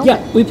people scold Yeah,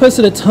 it. we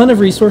posted a ton of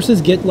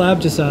resources. GitLab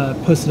just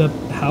posted up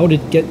how to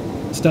get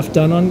stuff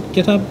done on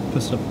GitHub.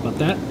 Posted up about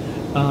that.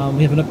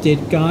 We have an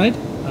updated guide,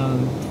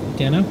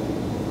 Dano.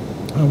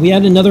 We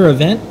had another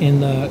event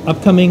in the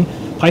upcoming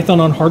Python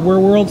on Hardware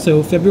World.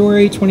 So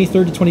February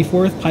 23rd to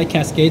 24th,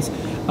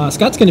 PyCascades.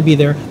 Scott's going to be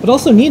there, but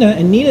also Nina.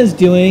 And Nina's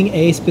doing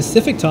a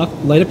specific talk,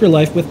 Light Up Your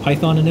Life with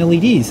Python and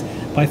LEDs.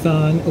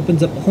 Python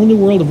opens up a whole new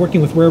world of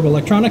working with wearable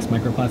electronics.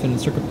 MicroPython and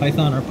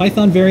CircuitPython are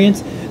Python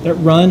variants that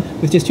run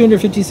with just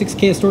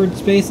 256K of storage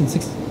space and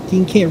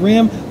 16K of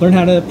RAM. Learn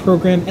how to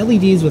program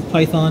LEDs with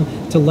Python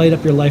to light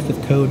up your life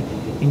with code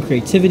and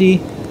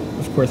creativity.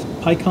 Of course,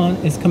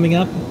 PyCon is coming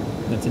up.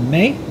 That's in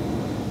May.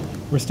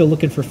 We're still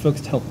looking for folks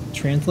to help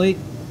translate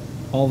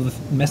all of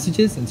the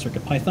messages in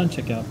CircuitPython.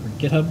 Check out our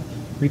GitHub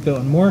repo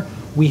and more.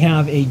 We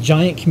have a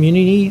giant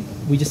community.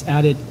 We just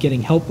added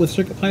getting help with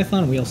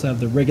CircuitPython. We also have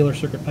the regular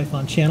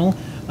CircuitPython channel.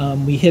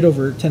 We hit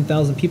over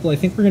 10,000 people. I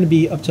think we're going to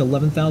be up to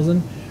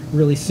 11,000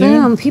 really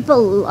soon. Boom!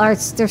 People are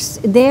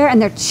there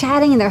and they're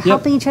chatting and they're Yep.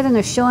 helping each other and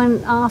they're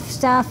showing off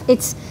stuff.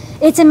 It's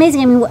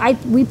amazing. I mean,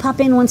 we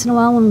pop in once in a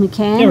while when we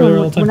can. Yeah, we're there when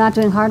all the time. we're not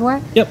doing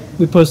hardware. Yep,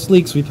 we post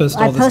leaks, we post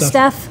all I this post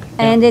stuff.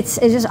 and it's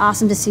just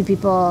awesome to see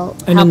people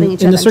And helping each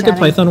other. in the and chatting.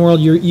 CircuitPython world,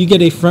 you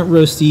get a front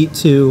row seat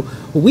to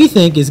what we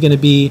think is going to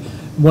be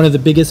one of the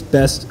biggest,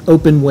 best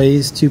open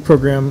ways to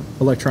program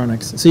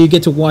electronics. So you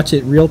get to watch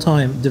it real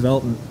time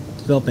developing.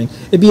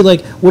 It'd be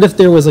like, what if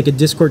there was like a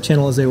Discord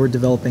channel as they were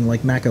developing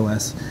like Mac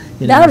OS?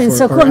 That would've been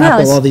so cool. Or No,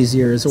 Apple it's all these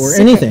years, or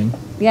secret. anything.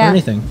 Yeah. Or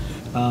anything.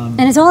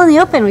 And it's all in the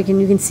open. You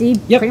can see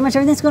Yep. pretty much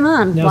everything that's going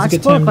on. Now's Watch a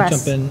good pull time to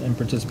requests. jump in and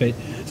participate.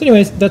 So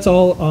anyways, that's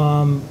all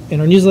in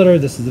our newsletter.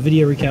 This is the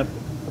video recap.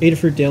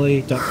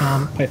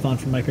 Adafruitdaily.com, Python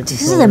for microcontrollers.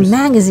 This is a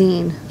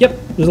magazine, Yep,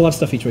 there's a lot of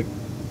stuff each week.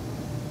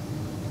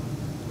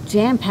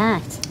 jam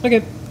packed.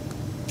 Okay,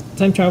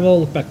 time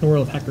travel, look back in the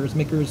world of hackers,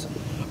 makers,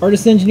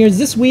 artists, engineers.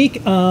 This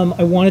week,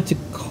 I wanted to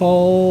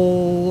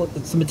call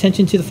some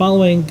attention to the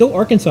following. Go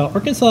Arkansas.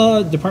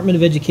 Arkansas Department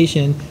of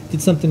Education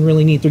did something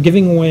really neat. They're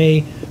giving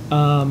away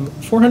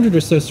 400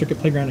 or so Circuit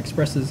Playground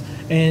Expresses,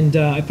 and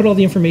I put all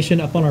the information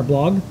up on our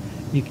blog.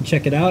 You can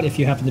check it out. If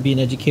you happen to be an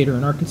educator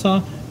in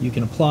Arkansas, you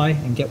can apply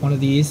and get one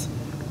of these.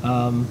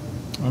 I'm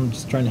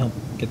just trying to help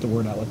get the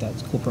word out with that.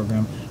 It's a cool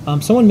program.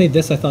 Someone made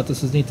this. I thought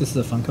this was neat. This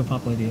is a Funko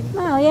Pop Lady.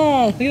 Oh,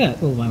 yay. Look at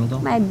that little vinyl doll.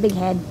 My big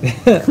head.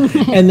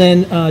 And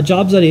then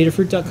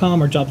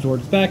jobs.adafruit.com or Jobs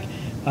Word is back.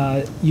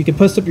 You can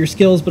post up your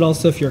skills, but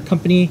also if you're a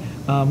company,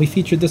 we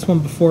featured this one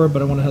before,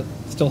 but I want to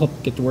still help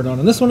get the word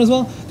on this one as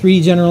well.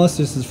 3D Generalist,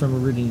 this is from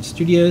Iridian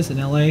Studios in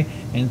LA,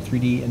 and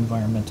 3D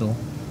Environmental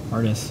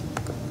Artists.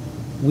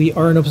 We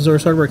are an open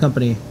source hardware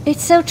company.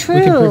 It's so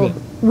can prove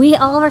true. it.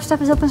 All of our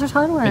stuff is open source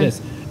hardware. It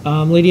is.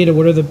 Lady Ada,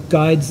 what are the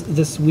guides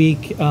this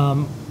week? We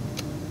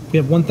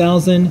have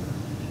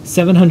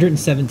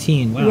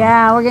 1,717. Wow.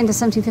 Yeah, we're getting to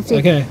 1750.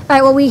 Okay. All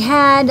right, well, we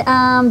had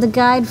the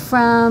guide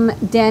from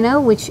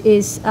Dano, which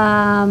is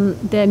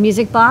the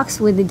music box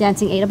with the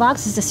dancing Ada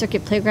box. It's a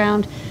Circuit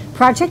Playground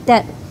project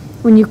that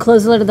when you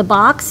close the lid of the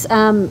box,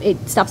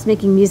 it stops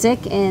making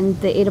music and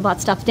the Ada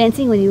bot stops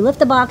dancing. When you lift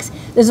the box,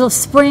 there's a little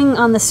spring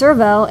on the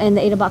servo and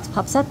the Ada box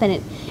pops up and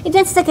it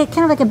dances like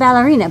kind of like a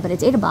ballerina, but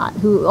it's Ada bot,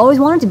 who always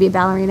wanted to be a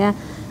ballerina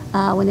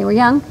when they were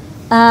young.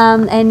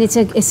 And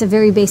it's a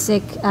very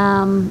basic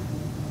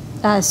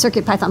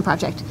Circuit Python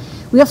project.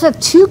 We also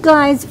have two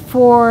guides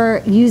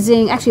for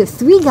using, actually we have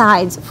three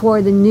guides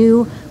for the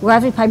new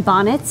Raspberry Pi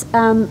bonnets.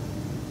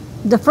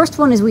 The first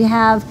one is we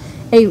have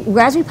a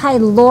Raspberry Pi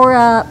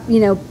LoRa,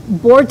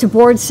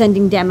 board-to-board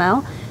sending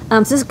demo.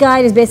 So this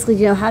guide is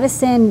basically, how to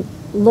send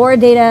LoRa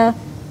data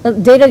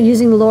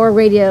using the LoRa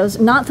radios,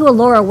 not through a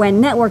LoRa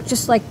WAN network,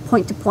 just like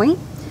point-to-point,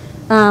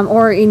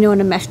 or in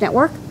a mesh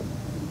network,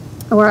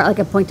 or like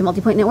a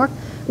point-to-multipoint network.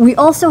 We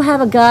also have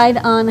a guide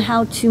on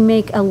how to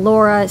make a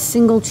LoRa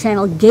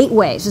single-channel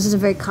gateway. So this is a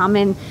very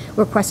common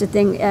requested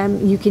thing.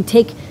 You can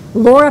take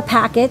LoRa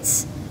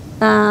packets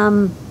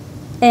and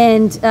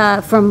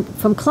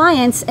from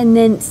clients and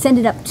then send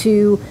it up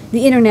to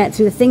the internet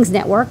through the Things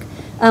network.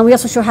 We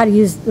also show how to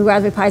use the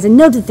Raspberry Pi as a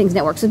node to the Things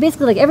network. So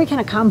basically like every kind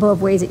of combo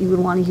of ways that you would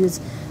want to use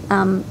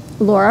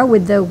LoRa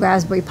with the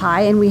Raspberry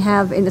Pi. And we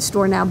have in the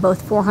store now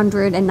both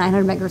 400 and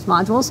 900 megahertz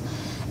modules.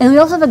 And we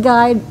also have a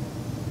guide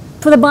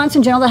for the bonnets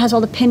in general that has all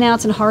the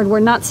pinouts and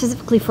hardware, not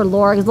specifically for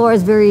LoRa, because LoRa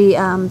is very,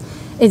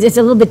 it's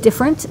a little bit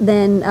different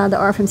than the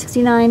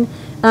RFM69,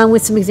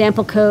 with some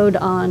example code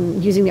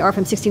on using the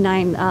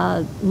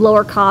RFM69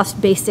 lower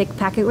cost basic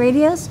packet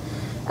radios.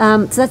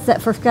 So that's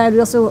that first guide. We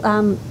also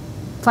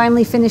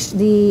finally finished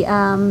the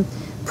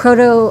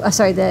Adafruit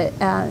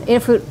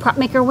Prop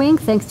Maker Wing,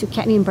 thanks to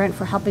Kattni and Brent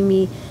for helping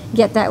me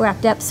get that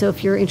wrapped up. So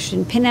if you're interested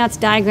in pinouts,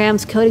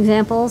 diagrams, code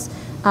examples,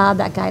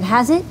 that guide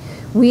has it.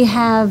 We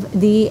have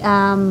the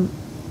our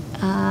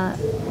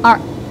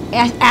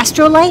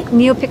Astrolight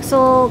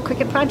NeoPixel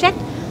Cricket project.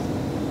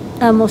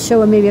 We'll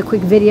show maybe a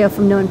quick video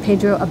from Noah and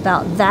Pedro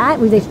about that.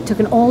 They took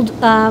an old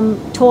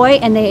toy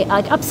and they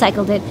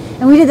upcycled it.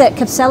 And we did that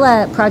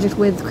Capsella project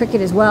with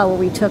Cricket as well, where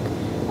we took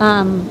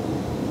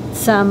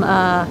some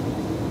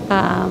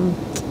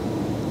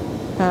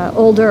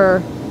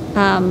older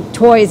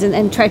toys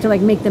and tried to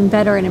make them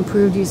better and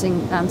improved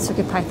using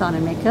CircuitPython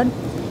and MakeCode.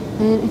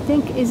 And I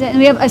think and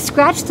we have a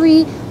Scratch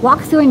 3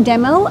 walkthrough and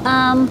demo.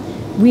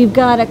 We've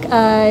got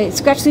a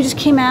Scratch 3 just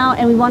came out,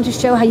 and we wanted to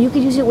show how you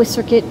could use it with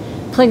Circuit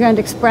Playground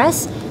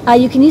Express.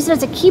 You can use it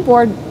as a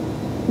keyboard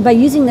by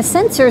using the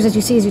sensors, as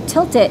you see as you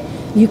tilt it.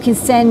 You can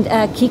send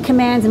key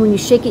commands, and when you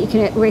shake it, you can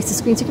erase the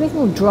screen. So you can make a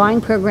little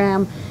drawing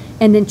program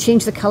and then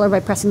change the color by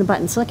pressing the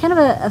button. So kind of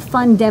a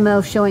fun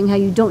demo showing how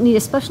you don't need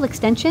a special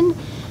extension.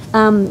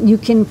 You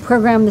can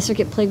program the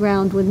Circuit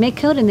Playground with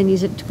MakeCode and then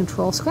use it to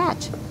control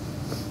Scratch.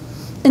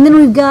 And then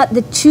we've got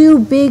the two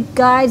big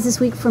guides this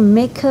week from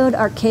MakeCode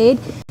Arcade.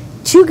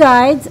 Two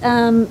guides.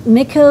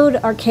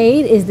 MakeCode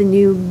Arcade is the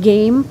new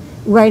game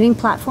writing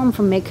platform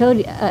from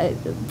MakeCode,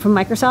 from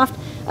Microsoft.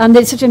 They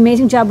did such an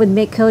amazing job with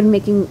MakeCode and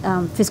making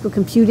physical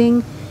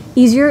computing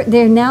easier.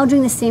 They're now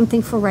doing the same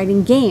thing for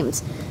writing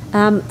games.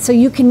 So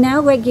you can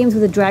now write games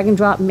with a drag and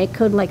drop make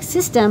code like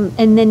system,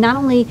 and then not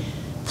only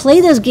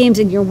play those games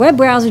in your web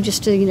browser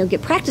just to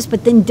get practice,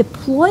 but then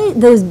deploy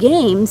those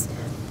games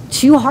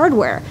to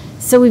hardware.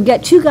 So we've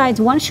got two guides,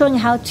 one showing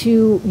how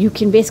you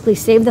can basically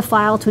save the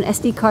file to an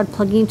SD card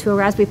plugging into a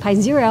Raspberry Pi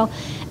Zero,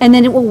 and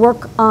then it will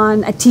work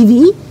on a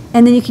TV,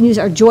 and then you can use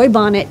our Joy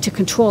Bonnet to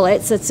control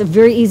it. So it's a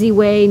very easy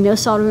way, no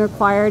soldering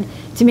required,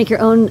 to make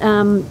your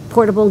own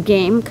portable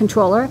game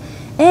controller.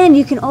 And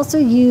you can also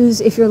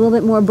use, if you're a little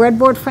bit more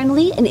breadboard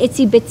friendly, an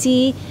itsy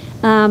bitsy,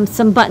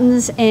 some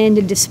buttons and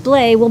a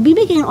display. We'll be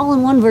making an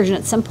all-in-one version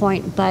at some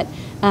point, but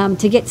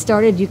to get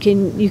started, you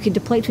can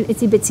deploy it to an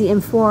itsy bitsy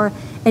M4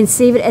 and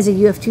save it as a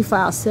UF2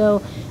 file.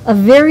 So a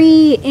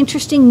very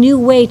interesting new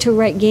way to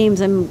write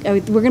games. We're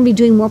going to be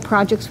doing more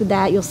projects with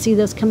that. You'll see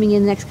those coming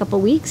in the next couple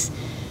of weeks.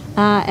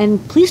 And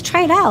please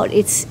try it out.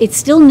 It's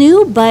still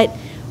new, but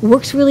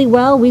works really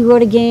well. We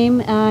wrote a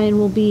game, and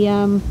we'll be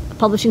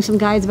publishing some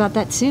guides about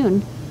that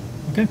soon.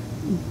 Okay.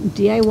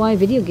 DIY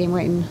video game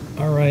writing.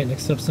 All right,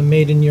 next up, some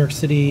made in New York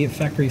City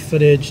factory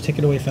footage. Take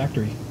it away,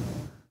 factory.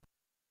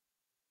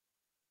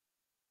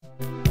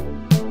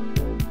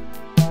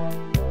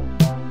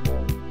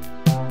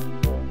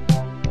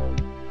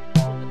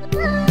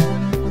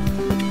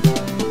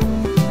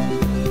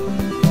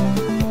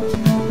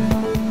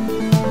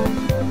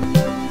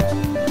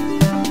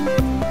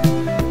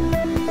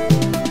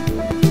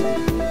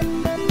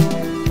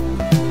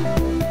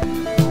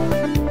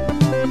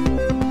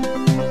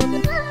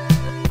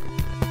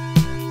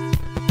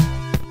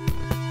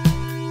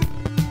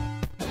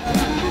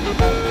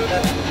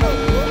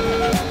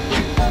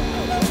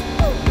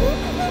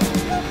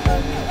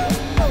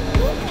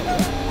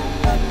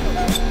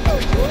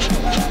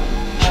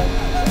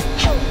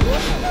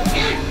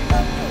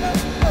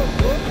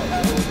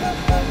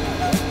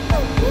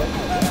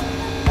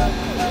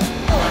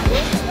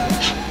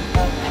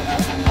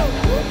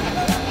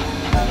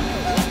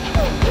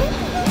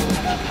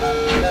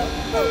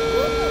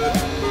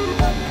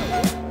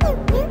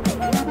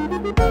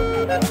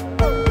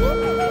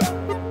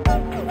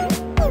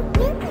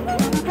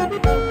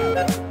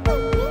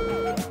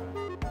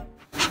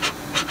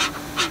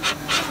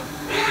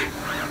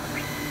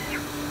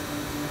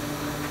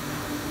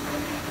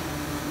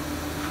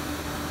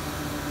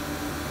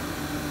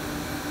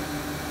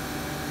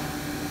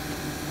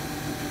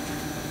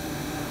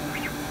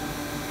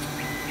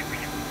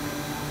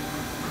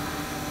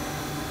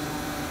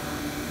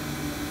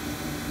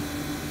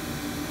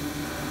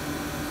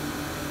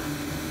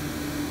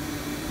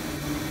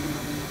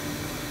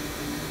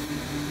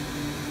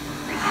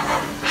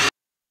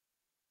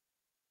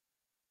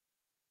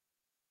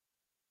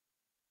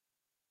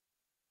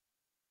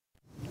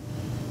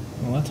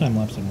 Well, that time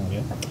lapse didn't work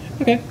yet.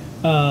 Okay.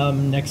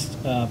 Next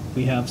up,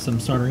 we have some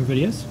soldering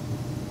videos.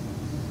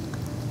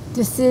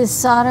 This is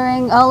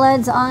soldering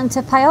OLEDs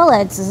onto Pi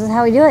OLEDs. This is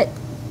how we do it.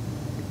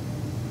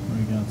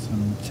 We got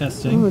some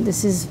testing. Ooh,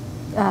 this is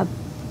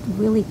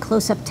really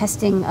close-up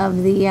testing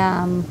of the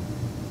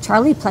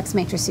Charlie Plex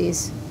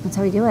matrices. That's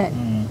how we do it.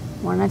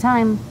 One at a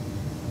time.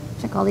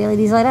 Check all the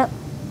LEDs light up.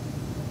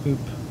 Boop.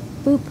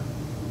 Boop.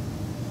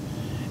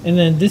 And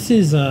then this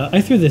is,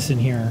 I threw this in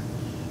here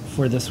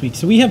for this week.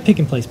 So we have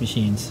pick-and-place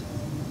machines.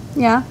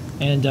 Yeah.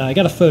 And I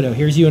got a photo.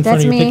 Here's you in front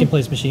of your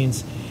pick-and-place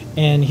machines.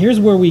 And here's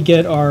where we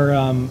get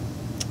our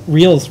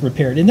reels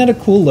repaired. Isn't that a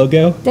cool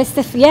logo? That's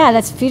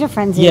that's Feeder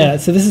Frenzy. Yeah,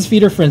 so this is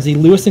Feeder Frenzy,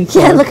 Lewis and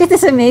Clark. Yeah, look at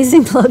this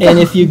amazing logo. And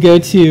if you go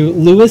to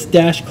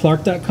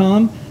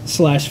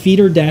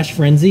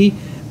lewis-clark.com/feeder-frenzy,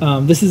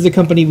 this is the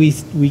company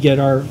we get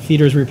our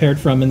feeders repaired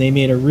from, and they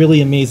made a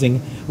really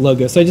amazing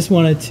logo. So I just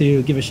wanted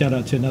to give a shout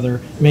out to another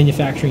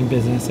manufacturing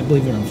business. I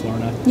believe they're in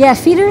Florida. Yeah,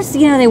 feeders,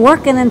 they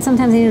work, and then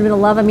sometimes they need a bit of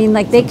love. I mean,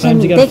 like they can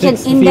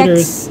index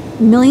feeders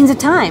millions of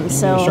times.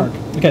 So shark.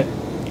 Okay.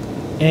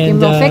 And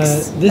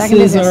this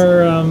is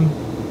our.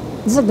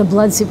 This is like the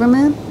Blood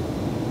Supermoon.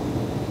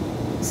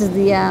 This is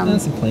the.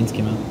 Some planes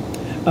came out.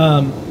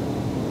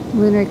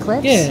 Lunar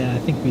eclipse. Yeah, I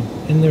think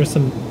and there's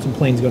some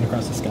planes going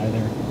across the sky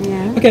there.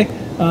 Yeah. Okay.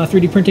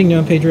 3D printing. Noah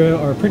and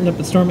Pedro are printing up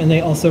at Storm, and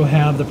they also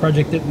have the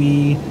project that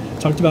we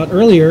talked about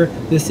earlier.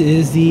 This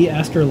is the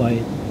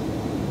Astrolight.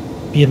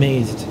 Be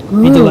amazed.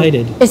 Be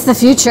delighted. It's the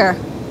future.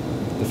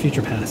 The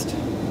future past.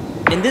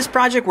 In this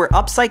project, we're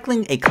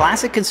upcycling a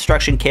classic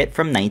construction kit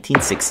from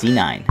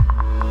 1969.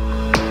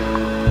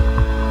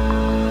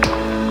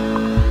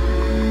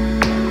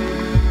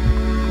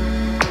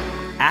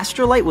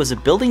 Astrolight was a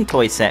building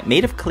toy set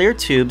made of clear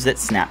tubes that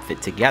snap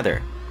fit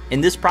together. In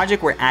this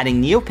project, we're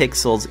adding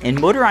NeoPixels and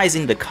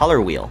motorizing the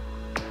color wheel.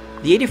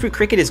 The Adafruit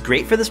Cricut is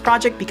great for this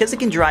project because it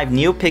can drive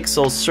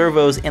NeoPixels,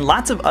 servos, and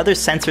lots of other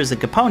sensors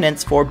and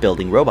components for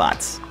building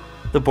robots.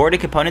 The board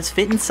and components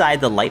fit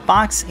inside the light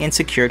box and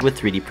secured with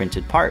 3D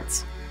printed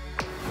parts.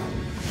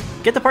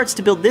 Get the parts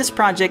to build this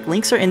project,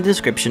 links are in the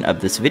description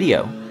of this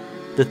video.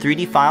 The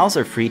 3D files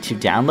are free to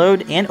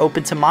download and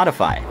open to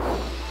modify.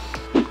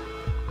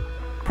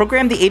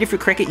 Program the Adafruit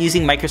Cricut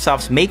using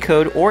Microsoft's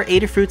MakeCode or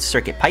Adafruit's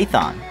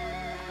CircuitPython.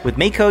 With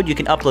MakeCode, you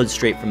can upload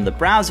straight from the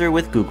browser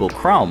with Google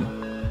Chrome.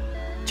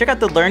 Check out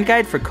the Learn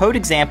Guide for code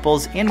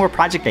examples and more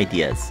project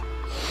ideas.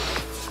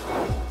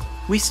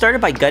 We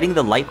started by gutting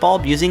the light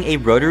bulb using a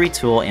rotary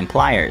tool and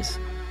pliers.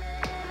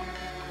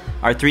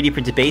 Our 3D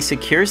printed base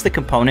secures the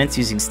components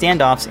using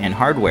standoffs and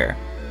hardware.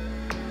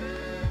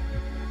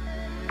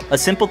 A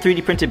simple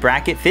 3D printed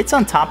bracket fits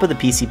on top of the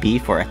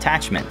PCB for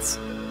attachments.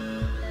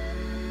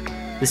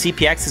 The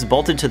CPX is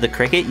bolted to the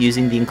Cricut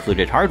using the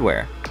included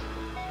hardware.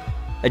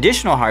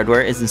 Additional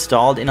hardware is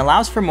installed and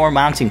allows for more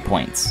mounting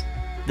points.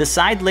 The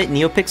side-lit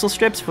NeoPixel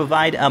strips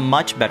provide a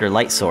much better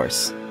light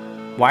source.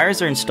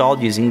 Wires are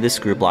installed using the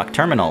screw block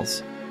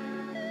terminals.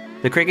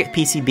 The Cricut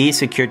PCB is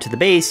secured to the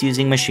base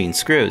using machine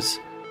screws.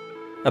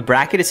 A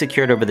bracket is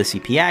secured over the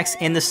CPX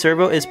and the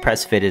servo is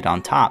press-fitted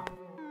on top.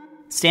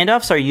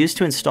 Standoffs are used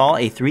to install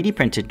a 3D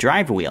printed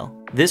drive wheel.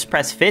 This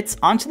press fits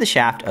onto the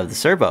shaft of the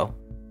servo.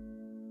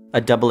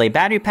 A AA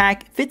battery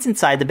pack fits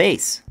inside the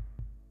base.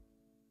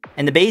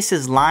 And the base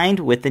is lined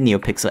with the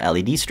NeoPixel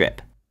LED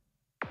strip.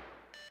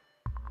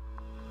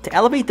 To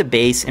elevate the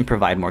base and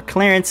provide more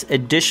clearance,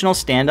 additional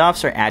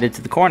standoffs are added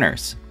to the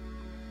corners.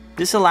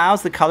 This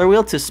allows the color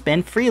wheel to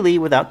spin freely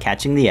without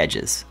catching the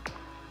edges.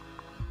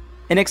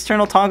 An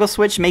external toggle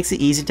switch makes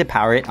it easy to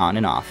power it on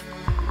and off.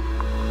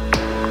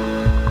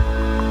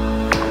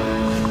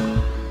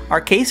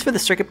 Our case for the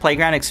Circuit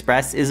Playground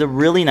Express is a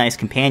really nice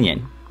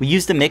companion. We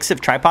used a mix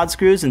of tripod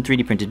screws and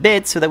 3D printed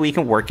bits so that we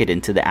can work it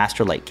into the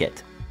Astrolight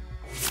kit.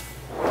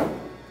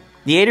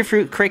 The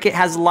Adafruit Cricut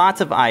has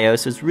lots of I/O,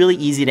 so it's really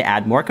easy to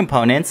add more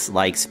components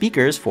like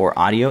speakers for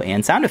audio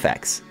and sound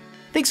effects.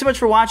 Thanks so much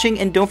for watching,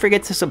 and don't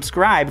forget to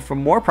subscribe for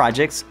more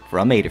projects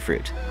from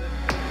Adafruit.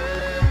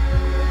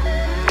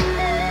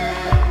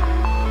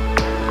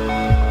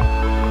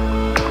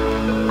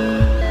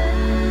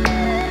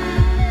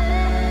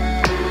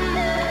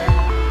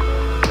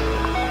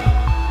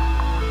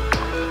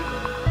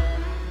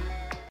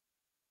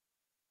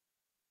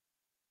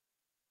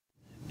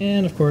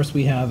 And of course,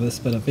 we have this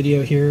sped up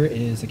video here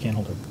is a can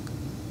holder.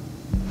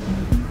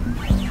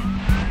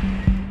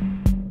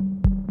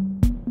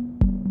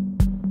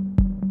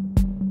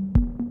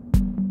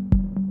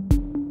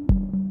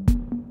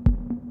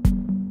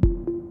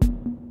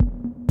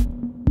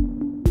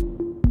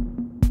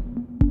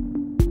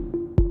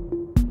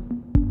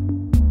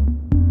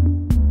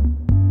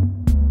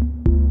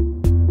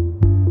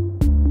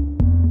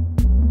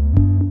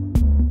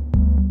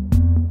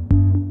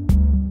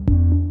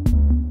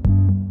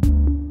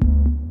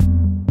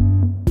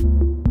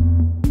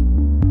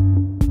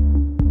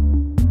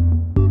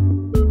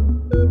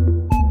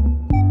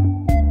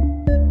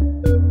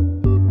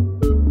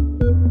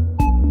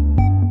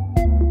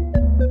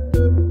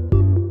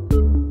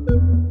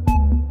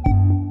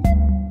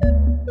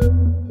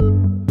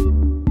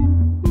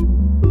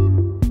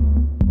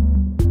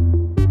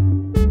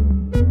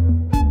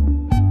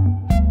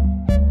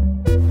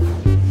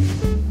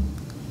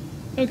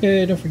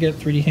 Okay, don't forget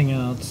 3D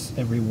Hangouts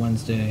every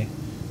Wednesday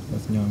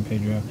with Noah and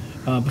Pedro.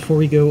 Before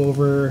we go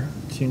over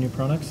to new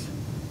products,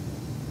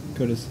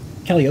 go to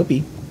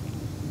Calliope.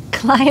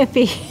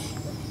 Calliope.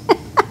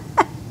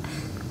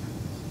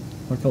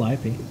 Or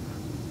Calliope.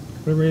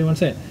 Whatever you want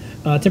to say it.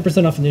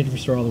 10% off the Native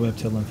Store all the way up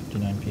to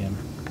 11:59 p.m.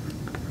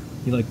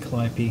 You like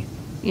Calliope?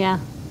 Yeah.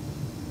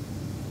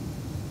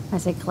 I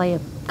say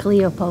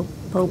Cleopope.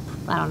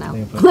 I don't know.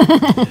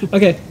 Cleopope.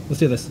 Okay, let's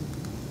do this.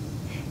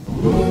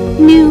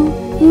 New.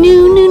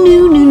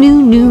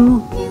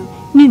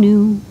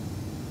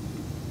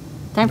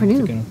 Time for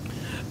new.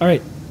 All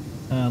right,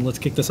 let's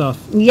kick this off.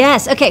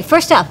 Yes. Okay.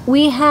 First up,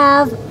 we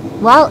have.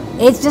 Well,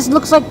 it just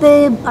looks like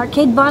the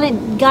Arcade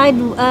Bonnet Guide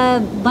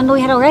bundle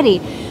we had already.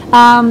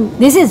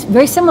 This is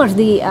very similar to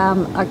the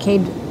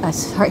arcade.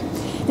 This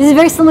is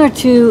very similar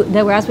to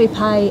the Raspberry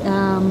Pi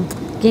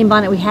game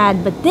bonnet we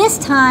had, but this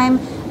time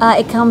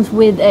it comes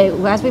with a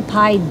Raspberry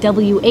Pi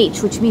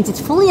WH, which means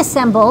it's fully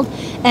assembled,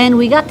 and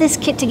we got this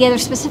kit together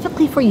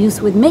specifically for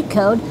use with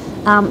MakeCode.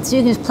 So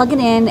you can just plug it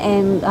in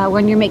and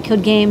run your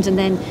MakeCode games, and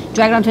then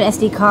drag it onto an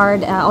SD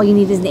card. All you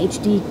need is an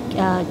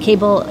HDMI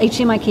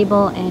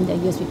cable, and a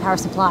USB power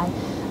supply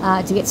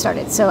to get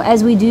started. So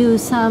as we do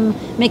some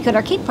MakeCode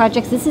arcade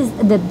projects, this is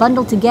the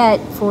bundle to get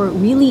for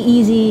really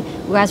easy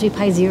Raspberry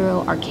Pi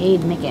Zero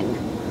arcade making.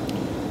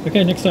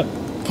 Okay, next up.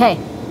 Okay,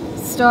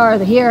 star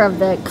here of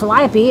the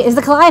Calliope is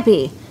the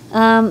Calliope.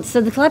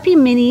 So the Calliope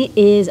Mini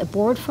is a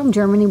board from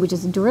Germany, which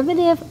is a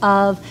derivative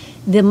of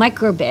the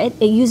Microbit.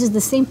 It uses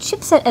the same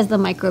chipset as the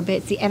Microbit.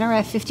 It's the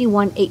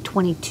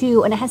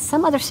NRF51822, and it has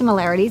some other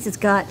similarities. It's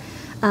got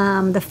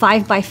the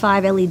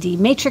 5x5 LED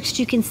matrix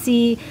you can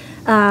see.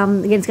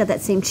 Again, it's got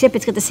that same chip.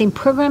 It's got the same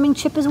programming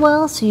chip as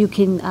well, so you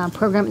can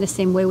program it the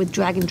same way with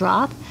drag and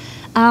drop.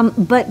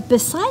 But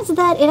besides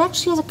that, it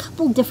actually has a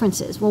couple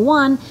differences. Well,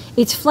 one,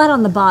 it's flat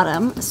on the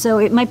bottom, so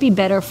it might be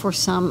better for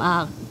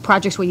some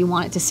projects where you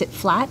want it to sit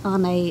flat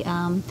on a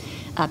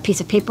piece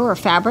of paper or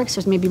fabric, so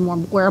it's maybe more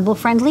wearable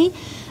friendly.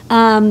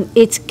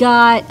 It's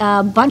got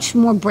a bunch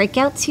more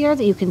breakouts here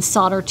that you can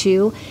solder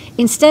to.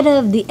 Instead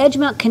of the edge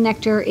mount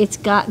connector, it's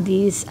got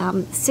these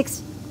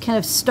 6 kind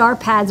of star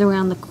pads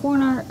around the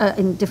corner,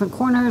 in different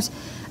corners.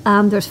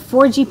 There's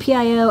 4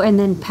 GPIO and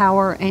then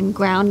power and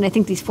ground. And I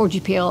think these 4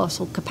 GPIO are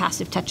also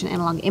capacitive touch and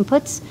analog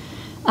inputs.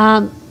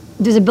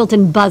 There's a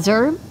built-in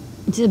buzzer.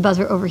 This is a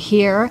buzzer over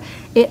here.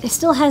 It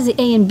still has the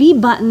A and B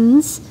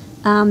buttons.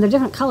 They're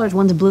different colors.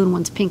 One's blue and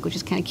one's pink, which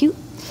is kind of cute.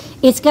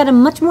 It's got a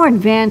much more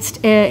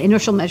advanced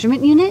inertial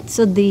measurement unit.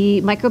 So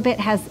the microbit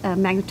has a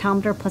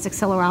magnetometer plus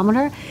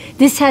accelerometer.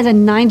 This has a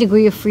 9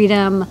 degree of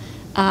freedom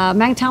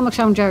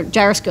magnetometer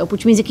gyroscope,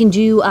 which means it can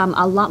do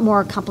a lot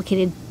more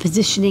complicated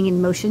positioning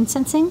and motion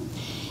sensing.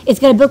 It's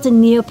got a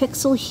built-in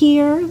NeoPixel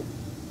here.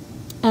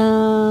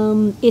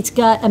 It's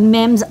got a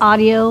MEMS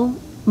audio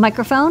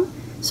microphone,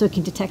 so it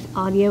can detect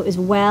audio as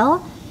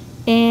well.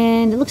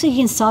 And it looks like you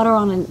can solder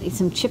on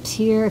some chips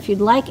here if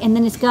you'd like. And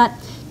then it's got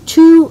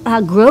 2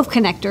 Grove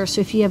connectors,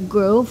 so if you have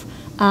Grove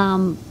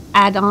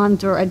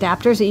add-ons or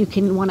adapters that you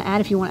can want to add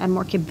if you want to add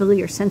more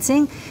capability or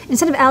sensing,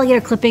 instead of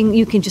alligator clipping,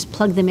 you can just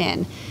plug them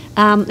in.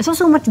 It's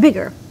also much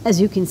bigger, as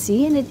you can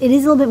see, and it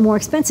is a little bit more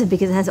expensive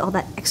because it has all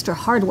that extra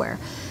hardware.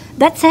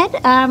 That said,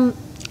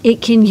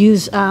 it can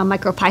use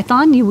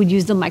MicroPython. You would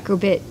use the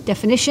microbit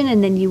definition,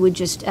 and then you would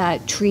just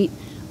treat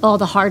all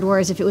the hardware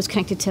as if it was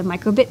connected to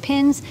microbit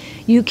pins.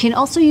 You can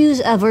also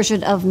use a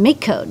version of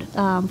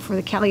MakeCode for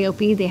the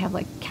Calliope. They have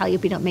like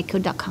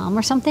calliope.makecode.com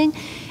or something.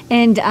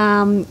 And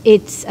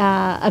it's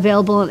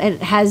available, and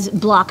it has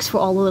blocks for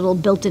all the little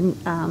built-in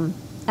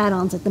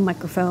add-ons like the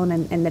microphone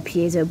and the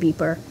piezo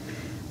beeper.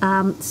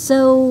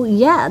 So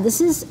yeah,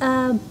 this is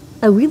a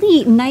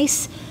really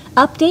nice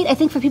update, I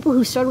think, for people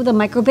who started with a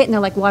microbit and they're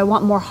like, well, I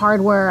want more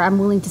hardware. I'm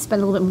willing to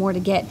spend a little bit more to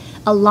get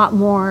a lot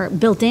more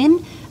built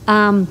in.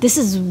 This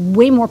is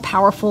way more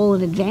powerful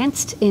and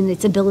advanced in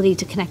its ability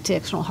to connect to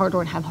external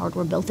hardware and have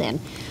hardware built in.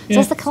 So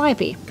that's the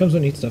Calliope. Comes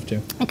with neat stuff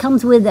too. It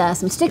comes with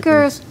some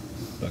stickers.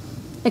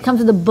 It comes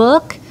with a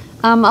book.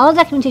 All the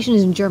documentation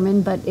is in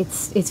German, but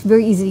it's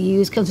very easy to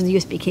use. Comes with a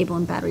USB cable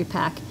and battery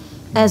pack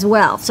as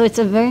well. So it's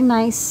a very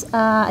nice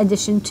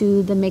addition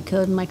to the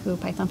MakeCode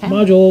MicroPython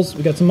family. Modules.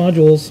 We got some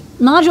modules.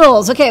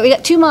 Modules. Okay, we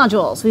got 2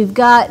 modules. We've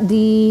got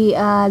the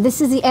this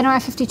is the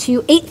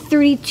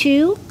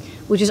NRF52832,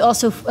 which is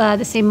also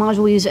the same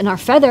module we use in our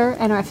Feather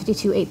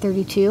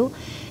NRF52832.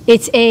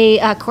 It's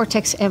a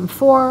Cortex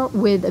M4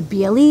 with a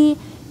BLE.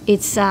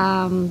 It's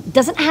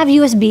doesn't have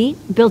USB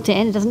built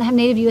in. It doesn't have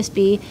native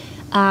USB,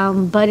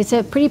 but it's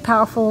a pretty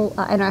powerful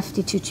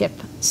NRF52 chip.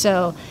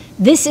 So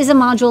this is a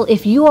module.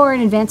 If you are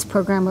an advanced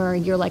programmer,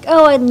 you're like,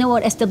 oh, I know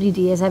what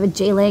SWD is. I have a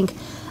JLink.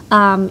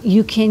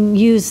 You can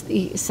use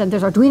there's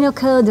Arduino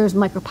code. There's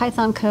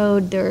MicroPython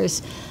code.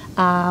 There's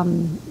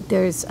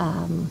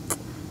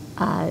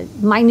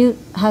Minute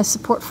has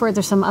support for it.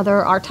 There's some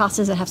other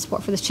RTOSes that have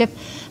support for this chip.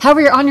 However,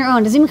 you're on your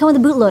own. It doesn't even come with a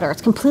bootloader.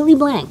 It's completely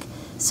blank.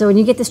 So when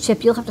you get this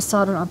chip, you'll have to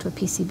solder it onto a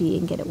PCB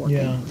and get it working.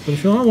 Yeah, but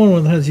if you want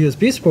one that has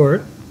USB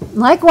support.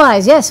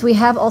 Likewise, yes, we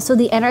have also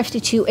the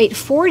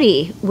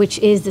NRF52840, which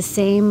is the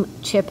same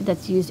chip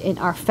that's used in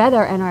our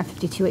Feather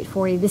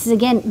NRF52840. This is,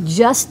 again,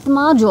 just the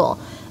module.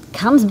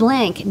 Comes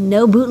blank,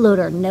 no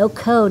bootloader, no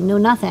code, no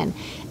nothing.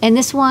 And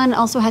this one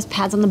also has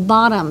pads on the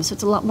bottom, so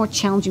it's a lot more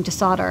challenging to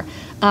solder.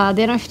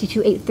 The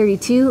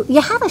NRF52832,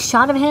 you have a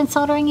shot of hand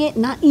soldering it.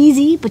 Not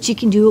easy, but you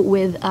can do it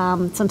with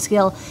some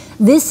skill.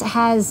 This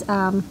has,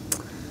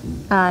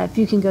 if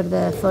you can go to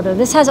the photo,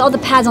 this has all the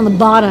pads on the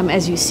bottom,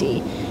 as you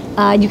see.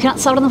 You cannot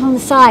solder them from the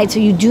side, so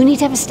you do need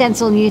to have a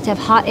stencil, and you need to have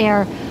hot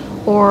air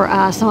or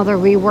some other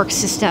rework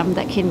system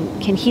that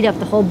can heat up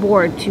the whole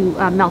board to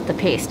melt the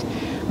paste.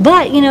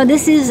 But, you know,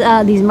 this is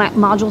these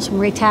modules from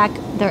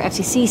Raytac. They're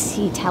FCC,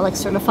 C-Telix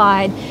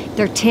certified.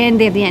 They're tin.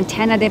 They have the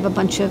antenna. They have a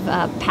bunch of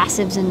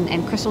passives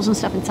and crystals and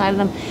stuff inside of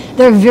them.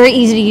 They're very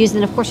easy to use.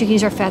 And, of course, you can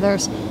use our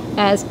feathers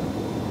as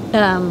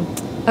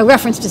a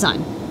reference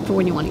design for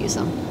when you want to use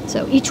them.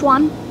 So each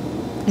one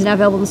is now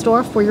available in the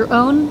store for your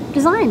own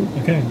design.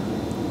 Okay.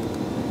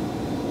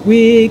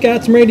 We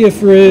got some Radio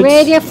Fruits.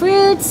 Radio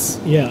Fruits.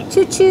 Yeah.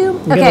 Choo-choo.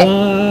 We got a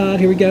lot.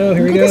 Here we go.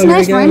 Here we go.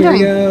 Nice here we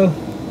go.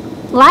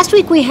 Last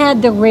week we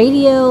had the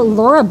Radio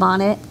LoRa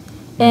bonnet,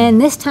 and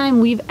this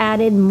time we've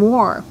added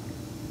more.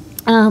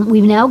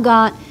 We've now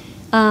got,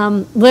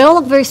 they all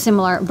look very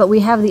similar, but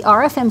we have the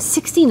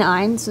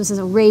RFM69, so this is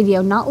a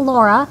radio, not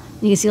LoRa.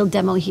 You can see a little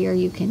demo here.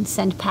 You can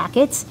send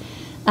packets.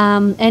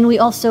 And we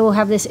also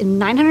have this in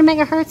 900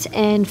 megahertz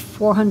and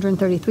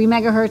 433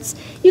 megahertz.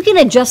 You can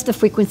adjust the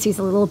frequencies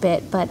a little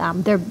bit, but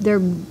they're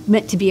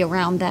meant to be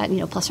around that,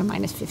 plus or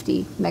minus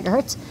 50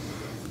 megahertz.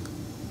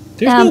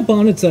 There's no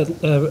bonnets that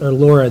are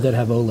LoRa that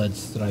have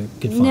OLEDs that I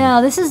could find.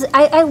 No, this is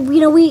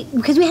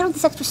because we have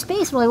this extra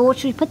space. We're like, well, what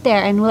should we put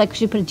there? And we're like,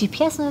 should we put a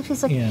GPS? And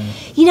it's like,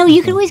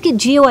 you can always get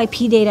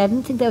GeoIP data. I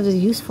didn't think that was as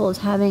useful as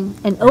having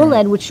an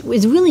OLED, which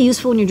is really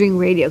useful when you're doing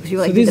radio because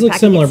you're like. So these look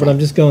similar, but I'm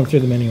just going through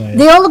them anyway.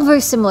 They all look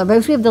very similar, but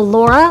if we have the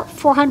LoRa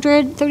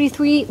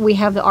 433, we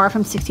have the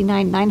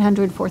RFM69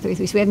 900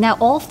 433. So we have now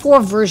all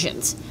 4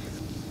 versions,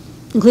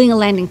 including a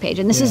landing page.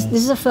 And this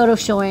is a photo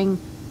showing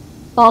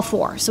all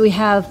 4. So we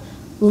have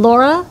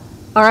LoRa,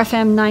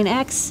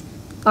 RFM9X,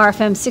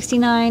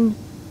 RFM69,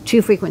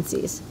 2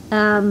 frequencies.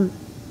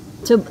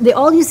 So they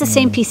all use the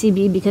same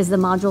PCB because the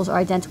modules are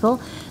identical.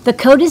 The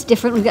code is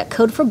different. We've got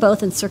code for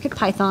both in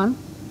CircuitPython.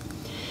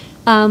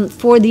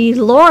 For the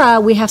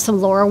LoRa, we have some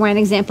LoRaWAN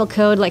example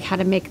code, like how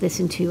to make this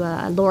into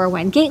a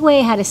LoRaWAN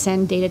gateway, how to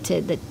send data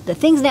to the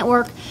Things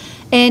network.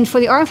 And for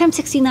the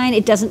RFM69,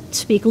 it doesn't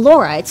speak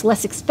LoRa. It's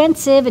less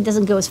expensive. It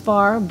doesn't go as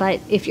far. But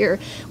if you're,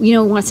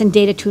 want to send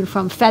data to and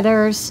from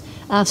feathers,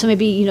 so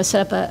maybe,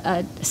 set up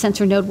a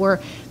sensor node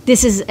where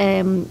this is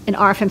an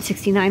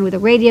RFM69 with a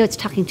radio. It's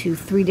talking to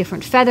 3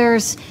 different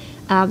feathers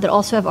that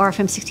also have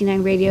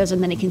RFM69 radios,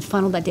 and then it can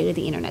funnel that data to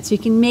the internet. So you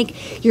can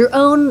make your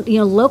own,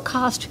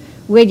 low-cost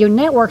radio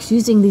networks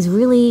using these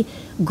really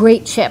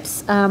great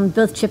chips.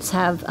 Both chips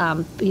have,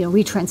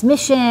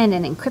 retransmission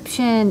and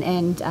encryption,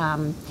 and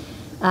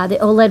the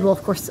OLED will,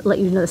 of course, let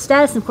you know the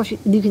status. And, of course,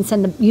 you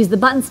can use the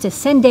buttons to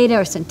send data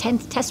or send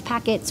test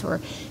packets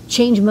or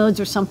change modes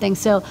or something.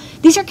 So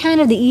these are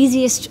kind of the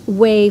easiest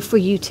way for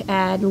you to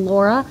add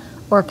LoRa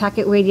or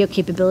packet radio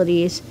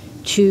capabilities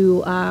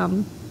to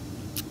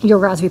your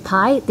Raspberry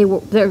Pi.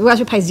 They're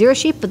Raspberry Pi Zero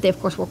shape, but they, of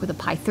course, work with a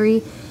Pi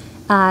 3.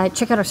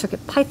 Check out our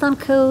CircuitPython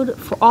code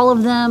for all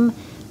of them,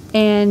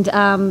 and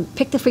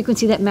pick the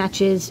frequency that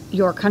matches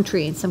your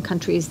country. In some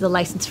countries, the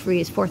license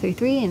free is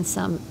 433, and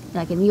some,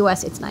 like in the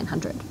US, it's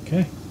 900.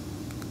 Okay.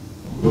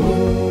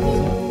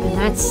 And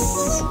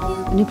that's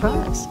new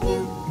products.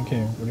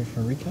 Okay, ready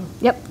for a recap?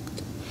 Yep.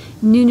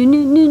 New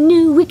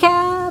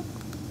recap.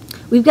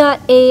 We've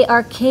got a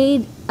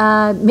arcade,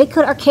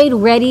 MakeCode Arcade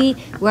ready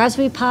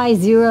Raspberry Pi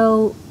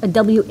Zero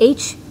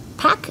WH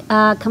pack.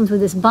 Comes with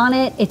this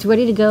bonnet. It's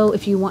ready to go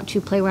if you want to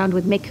play around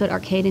with MakeCode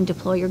Arcade and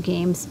deploy your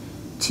games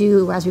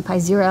to Raspberry Pi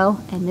Zero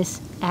and this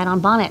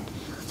add-on bonnet.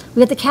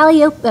 We got the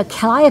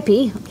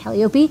Calliope.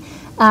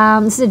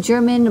 This is a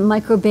German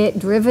microbit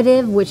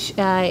derivative, which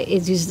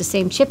uses the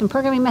same chip and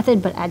programming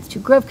method, but adds 2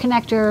 Grove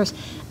connectors,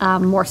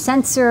 more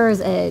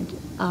sensors, a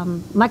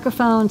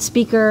microphone,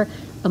 speaker,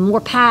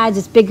 more pads.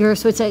 It's bigger,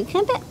 so it's a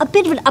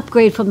bit of an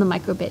upgrade from the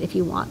microbit if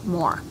you want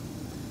more.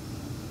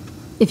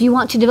 If you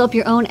want to develop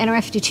your own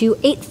nRF52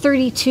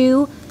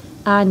 832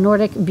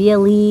 Nordic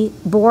BLE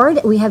board,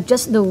 we have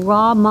just the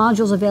raw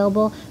modules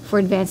available for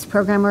advanced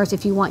programmers.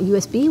 If you want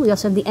USB, we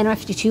also have the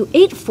nRF52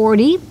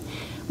 840,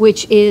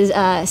 which is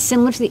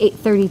similar to the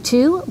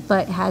 832,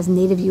 but has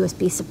native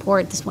USB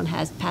support. This one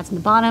has pads in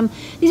the bottom.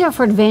 These are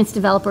for advanced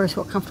developers who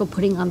are comfortable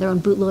putting on their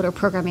own bootloader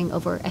programming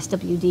over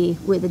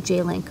SWD with a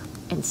J-Link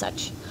and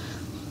such.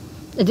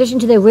 In addition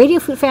to the Radio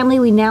Fruit family,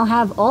 we now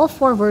have all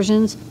 4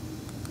 versions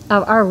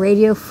of our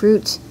Radio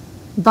Fruit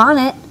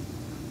bonnet.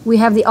 We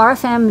have the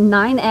RFM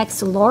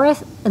 9X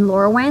LoRa and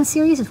LoRaWAN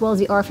series, as well as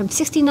the RFM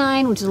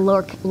 69, which is a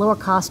lower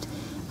cost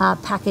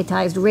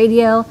packetized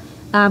radio.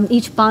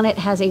 Each bonnet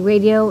has a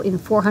radio in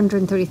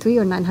 433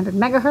 or 900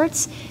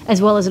 megahertz,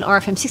 as well as an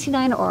RFM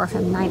 69 or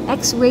RFM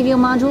 9X radio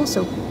module,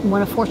 so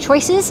one of 4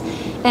 choices.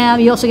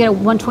 You also get a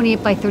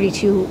 128 by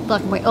 32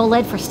 black and white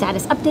OLED for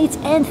status updates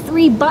and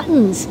 3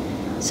 buttons.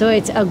 So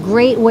it's a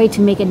great way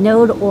to make a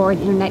node or an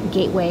internet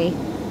gateway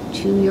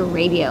to your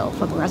radio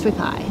from a Raspberry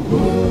Pi.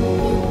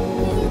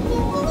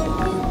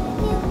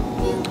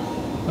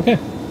 Okay.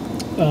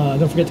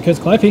 Don't forget the code's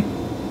Calliope.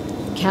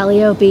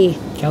 Calliope.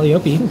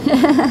 Calliope.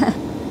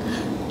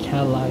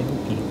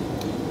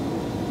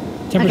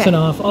 10%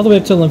 off all the way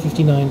up to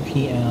 11:59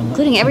 p.m.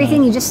 Including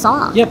everything you just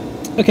saw. Yep.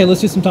 Okay,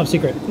 let's do some top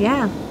secret.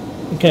 Yeah.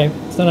 Okay,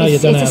 it's not how you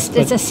don't ask,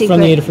 it's but a secret.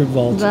 from the Adafruit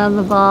Vault. From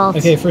the vault.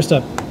 Okay, first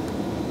up.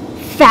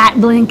 Fat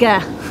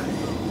Blinka.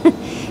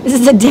 This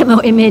is a demo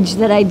image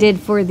that I did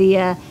for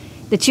the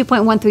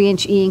 2.13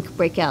 inch e-ink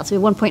breakout. So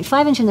we have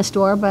 1.5 inch in the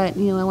store, but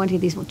I want to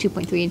get these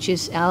 2.3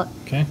 inches out.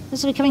 Okay.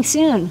 This will be coming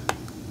soon.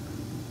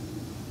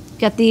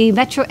 Got the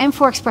Metro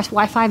M4 Express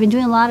Wi-Fi. Been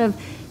doing a lot of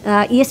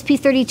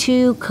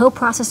ESP32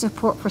 coprocessor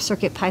support for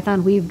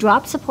CircuitPython. We've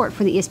dropped support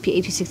for the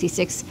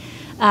ESP8266.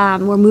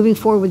 We're moving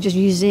forward with just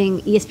using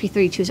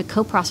ESP32 as a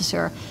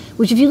coprocessor,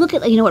 which if you look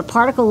at what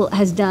Particle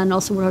has done,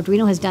 also what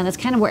Arduino has done, that's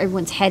kind of where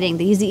everyone's heading.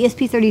 They use the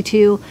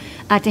ESP32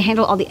 to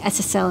handle all the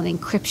SSL and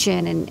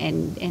encryption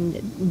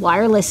and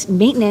wireless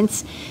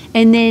maintenance,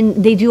 and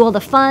then they do all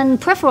the fun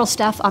peripheral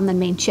stuff on the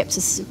main chips.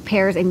 This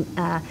pairs in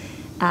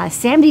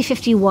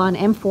SAMD51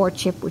 M4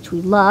 chip, which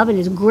we love. It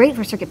is great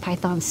for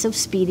CircuitPython, so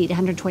speedy at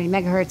 120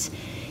 megahertz.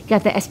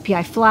 Got the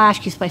SPI flash,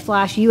 QSPI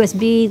flash,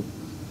 USB,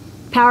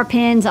 power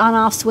pins,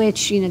 on-off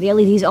switch, the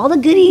LEDs, all the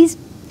goodies.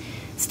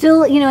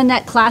 Still, in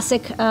that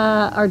classic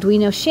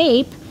Arduino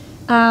shape,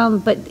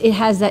 but it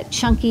has that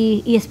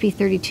chunky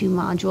ESP32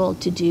 module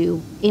to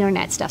do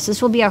internet stuff. So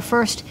this will be our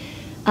first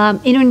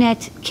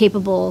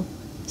internet-capable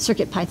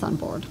CircuitPython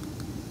board.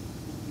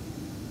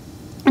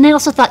 And I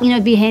also thought,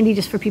 it'd be handy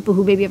just for people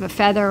who maybe have a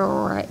Feather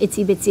or a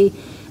Itsy Bitsy.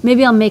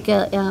 Maybe I'll make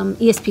a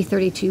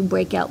ESP32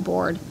 breakout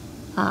board.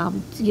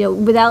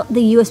 Without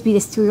the USB to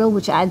serial,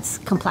 which adds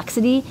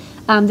complexity,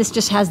 this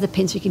just has the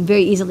pins, so you can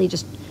very easily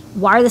just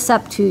wire this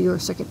up to your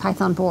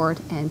CircuitPython board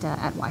and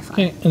add Wi-Fi.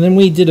 Okay, and then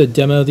we did a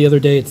demo the other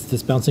day. It's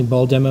this bouncing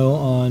ball demo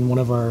on one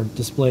of our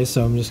displays,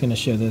 so I'm just going to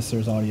show this.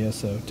 There's audio,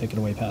 so take it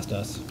away past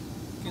us.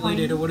 Okay,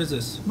 Data, what is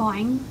this?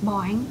 Boing,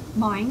 boing,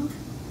 boing.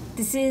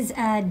 This is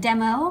a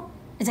demo.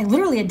 It's like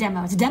literally a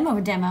demo. It's a demo of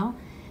a demo.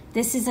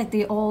 This is like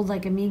the old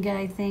like Amiga,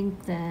 I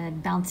think, the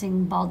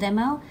bouncing ball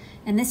demo.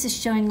 And this is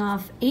showing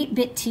off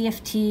 8-bit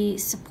TFT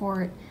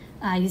support.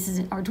 Uses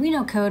an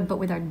Arduino code, but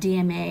with our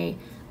DMA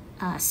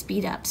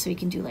speed up, so you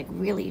can do like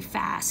really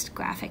fast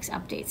graphics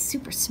updates.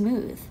 Super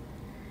smooth.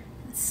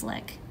 It's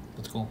slick.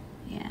 That's cool.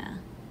 Yeah.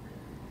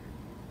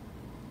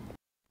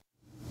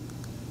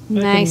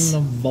 Back Nice.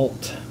 in the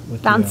vault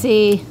with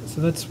Bouncy. you.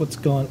 So that's what's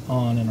going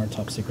on in our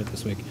top secret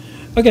this week.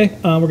 Okay,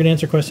 we're going to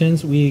answer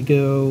questions. We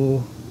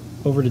go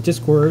over to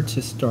Discord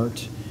to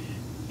start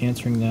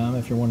answering them.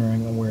 If you're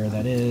wondering where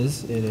that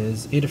is, it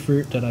is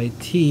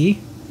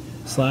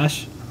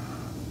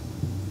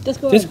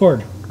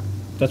adafruit.it/Discord.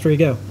 That's where you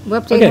go. We're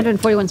up to Okay.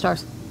 841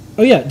 stars.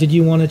 Oh yeah, did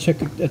you want to check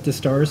at the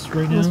stars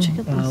right now? Let's check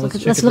it-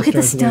 let's check look at the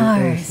while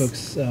stars.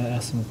 folks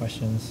ask some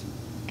questions.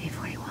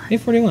 841.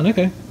 841.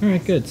 Okay. All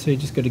right. Good. So you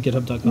just go to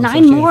github.com.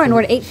 9 more and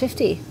we're at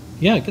 850.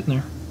 Yeah, getting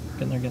there.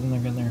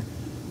 Getting there.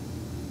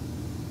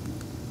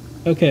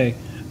 Okay.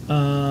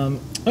 Oh,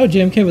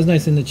 JMK was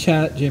nice in the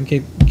chat.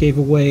 JMK gave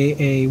away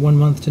a 1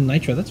 month to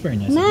Nitro. That's very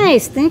nice. of you.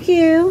 Nice, thank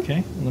you.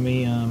 Okay. Let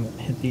me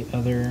hit the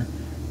other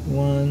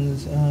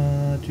ones.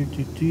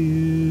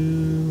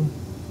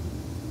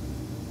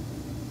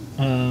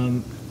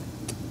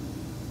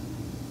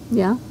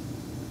 Yeah.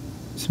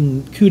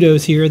 Some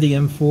kudos here. The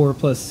M4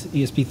 plus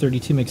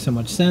ESP32 makes so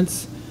much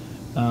sense.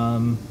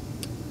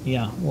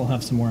 Yeah, we'll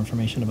have some more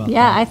information about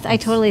Yeah, that. I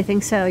totally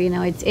think so. You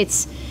know,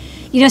 it's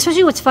you know,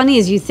 especially what's funny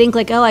is you think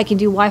like, oh, I can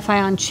do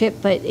Wi-Fi on chip,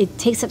 but it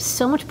takes up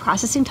so much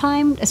processing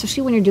time,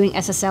 especially when you're doing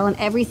SSL, and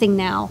everything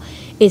now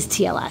is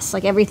TLS.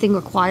 Like everything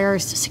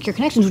requires secure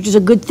connections, which is a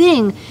good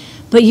thing,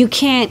 but you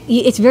can't.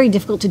 It's very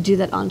difficult to do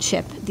that on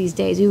chip these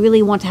days. You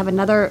really want to have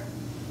another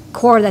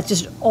core that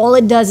just all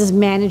it does is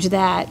manage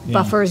that, Yeah.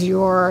 buffers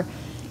your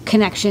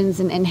connections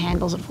and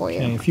handles it for you.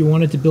 Okay, if you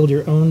wanted to build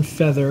your own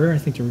feather, I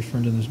think they're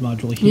referring to this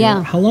module here.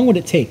 Yeah. How long would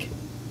it take?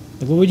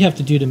 Like, what would you have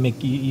to do to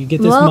make you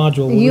get this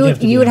module? What would you have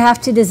to you do? would have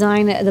to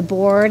design the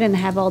board and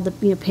have all the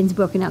pins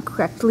broken out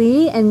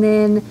correctly, and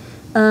then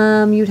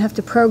you'd have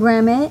to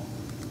program it.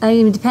 I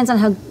mean, it depends on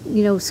how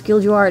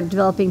skilled you are at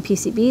developing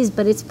PCBs,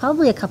 but it's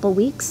probably a couple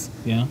weeks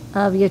Yeah.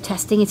 of your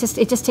testing. It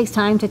just takes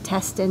time to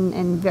test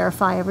and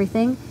verify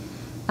everything.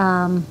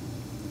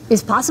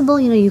 It's possible,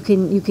 you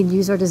can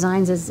use our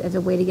designs as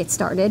a way to get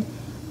started,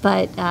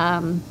 but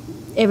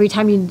every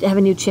time you have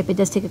a new chip, it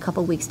does take a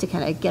couple weeks to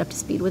kind of get up to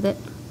speed with it.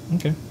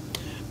 Okay.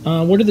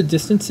 What are the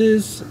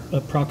distances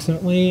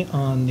approximately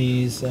on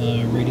these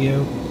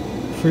radio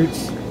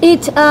fruits?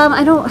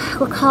 I don't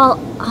recall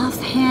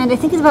offhand. I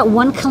think it's about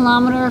 1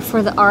 kilometer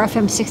for the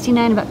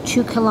RFM69, about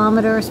 2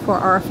 kilometers for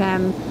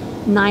RFM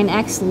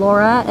 9X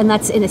LoRa, and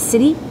that's in a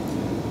city.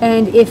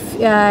 And if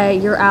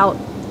you're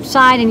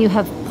outside and you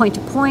have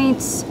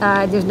point-to-points,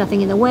 there's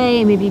nothing in the way,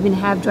 and maybe even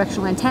have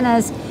directional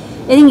antennas,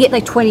 it can get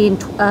like 10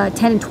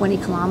 and 20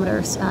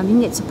 kilometers. You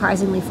can get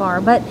surprisingly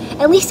far, but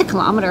at least a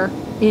kilometer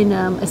in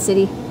a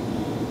city.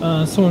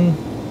 Someone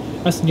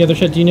asked in the other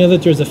chat, do you know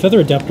that there's a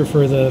feather adapter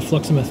for the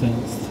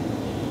Fluxamethyns?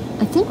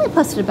 I think we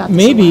posted about this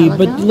Maybe, a while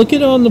but ago. look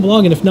it on the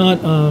blog, and if not,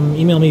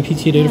 email me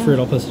pt@datafruit.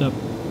 I'll post it up.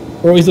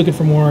 We're always looking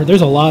for more. There's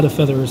a lot of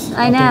feathers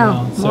I out there know.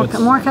 now, so it's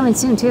More coming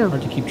soon, too.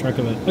 hard to keep track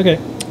of it. Okay,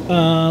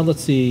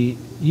 let's see.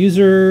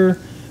 User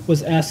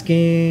was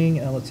asking,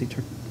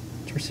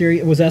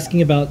 Tertiary was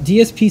asking about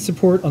DSP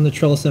support on the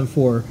Trellis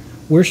M4.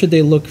 Where should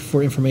they look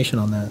for information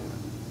on that?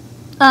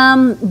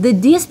 The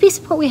DSP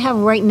support we have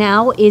right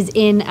now is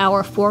in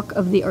our fork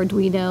of the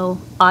Arduino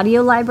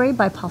audio library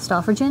by Paul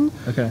Stoffergen.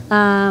 Okay.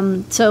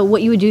 So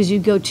what you would do is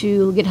you'd go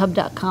to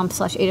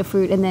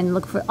github.com/Adafruit and then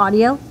look for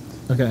audio.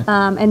 Okay.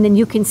 And then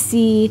you can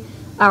see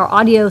our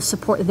audio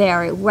support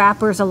there. It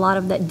wrappers a lot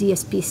of that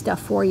DSP stuff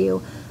for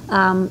you.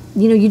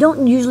 You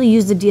don't usually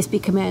use the DSP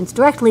commands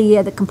directly.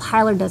 The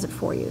compiler does it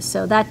for you.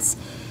 So that's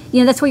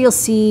where you'll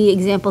see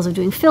examples of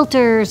doing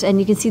filters, and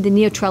you can see the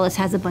NeoTrellis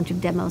has a bunch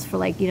of demos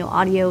for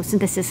audio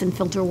synthesis and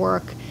filter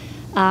work,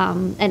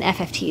 and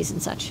FFTs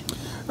and such.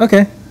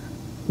 Okay.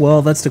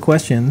 Well, that's the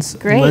questions.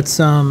 Great. Let's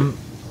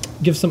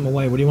give something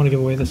away. What do you want to give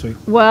away this week?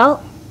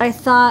 Well, I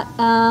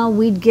thought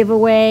we'd give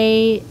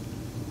away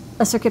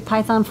a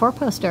CircuitPython 4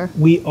 poster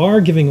We are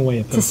giving away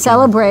a poster. to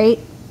celebrate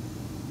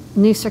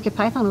new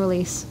CircuitPython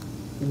release.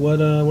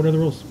 What are the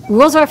rules?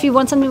 Rules are if you've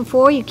won something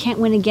before, you can't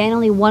win again.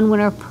 Only one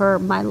winner per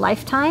my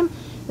lifetime.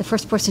 The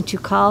first person to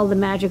call the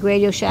Magic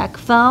Radio Shack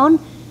phone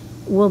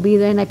will be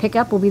the, and I pick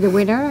up, will be the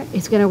winner.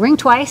 It's going to ring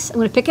twice. I'm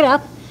going to pick it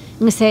up. I'm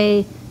going to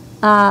say,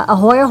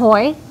 ahoy,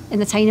 ahoy, and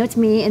that's how you know it's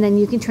me. And then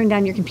you can turn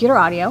down your computer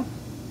audio.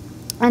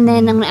 And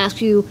then I'm going to ask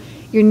you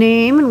your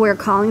name and where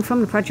you're calling from,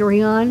 the project you're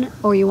working on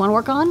or you want to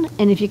work on.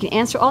 And if you can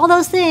answer all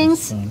those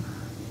things, Fine.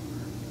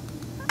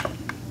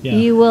 Yeah.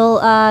 you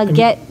will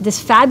get this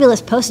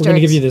fabulous poster. We're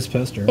going to give It's- you this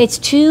poster. It's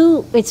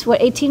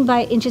 18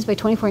 inches by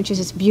 24 inches.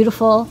 It's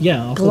beautiful.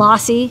 Yeah, I'll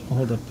glossy. I'll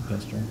hold up the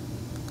poster.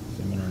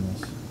 Zoom in on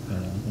this.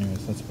 But,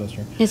 anyways, that's the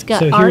poster. It's got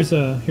so art here's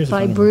a by phone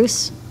number.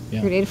 Bruce,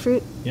 Yeah. your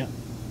Datafruit, Yeah.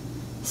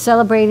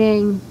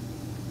 celebrating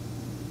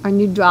our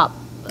new drop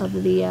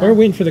the. We're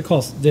waiting for the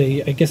calls.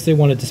 I guess they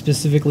wanted to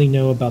specifically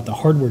know about the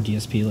hardware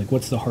DSP. Like,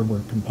 what's the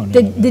hardware component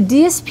of The it?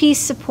 DSP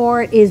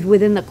support is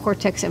within the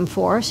Cortex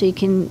M4, so you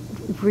can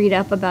read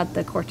up about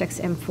the Cortex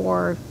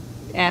M4F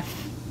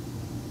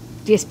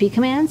DSP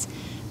commands.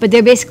 But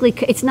they're basically,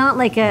 it's not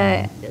like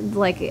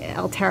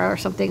Altera or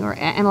something or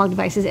Analog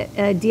Devices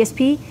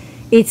DSP.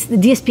 It's the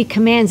DSP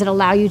commands that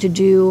allow you to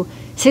do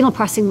signal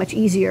processing much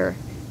easier.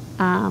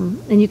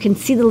 And you can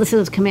see the list of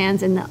those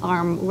commands in the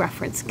ARM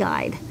reference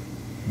guide.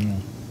 Yeah.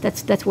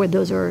 That's where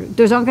those aren't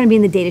going to be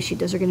in the data sheet.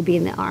 Those are going to be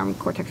in the ARM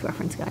Cortex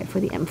reference guide for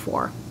the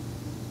M4.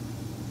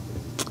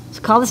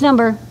 So call this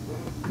number,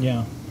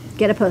 Yeah.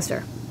 get a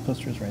poster.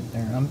 Poster's right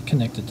there. I'm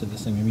connected to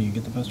this thing. Maybe you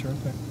can get the poster real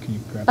quick. Can you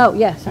grab Oh, it?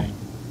 yeah, sorry.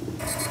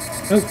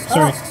 Oh,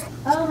 sorry.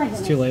 Oh my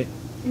It's too late.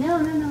 No.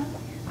 There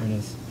it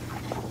is.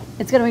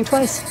 It's going to ring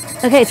twice.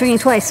 Okay, it's ringing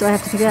twice, so I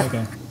have to pick it up.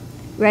 Okay.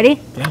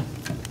 Ready? Yeah.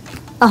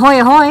 Ahoy,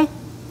 ahoy.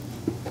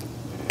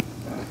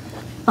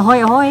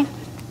 Ahoy, ahoy.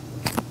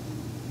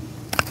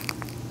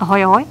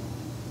 Ahoy, ahoy.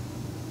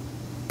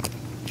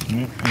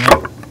 Yeah.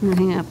 No,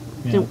 hang up.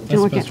 Yeah, Didn't that's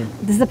the work yet. poster.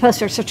 This is the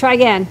poster, so try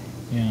again.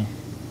 Yeah.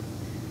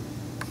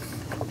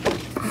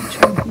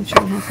 I'm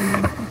sure it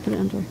happened. I'll put it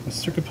under. The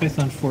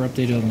CircuitPython 4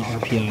 updated on the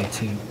RPI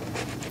too.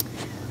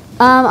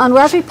 On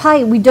Raspberry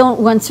Pi, we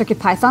don't run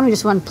CircuitPython, we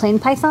just run plain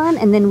Python,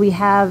 and then we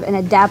have an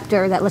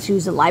adapter that lets you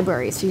use the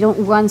library. So you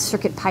don't run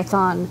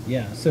CircuitPython.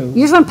 Yeah. So.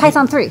 You just run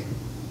Python 3.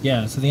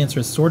 Yeah. So the answer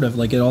is sort of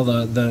like all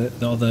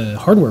the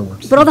hardware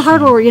works. But all the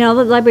hardware, the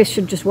libraries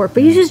should just work.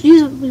 But you just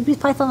use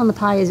Python on the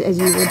Pi as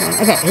you were doing.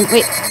 Okay,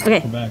 wait,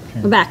 okay. We're back.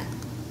 Here. We're back.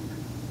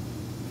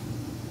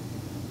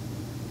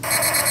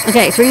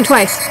 Okay, it's ringing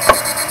twice.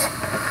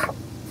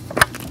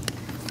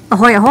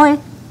 Ahoy, ahoy.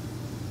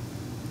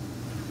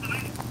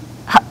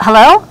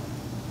 Hello?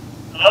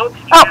 Hello, can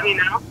you hear me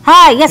now?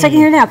 Hi, yes, I can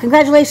hear now.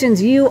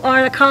 Congratulations, you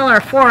are the caller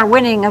for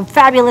winning a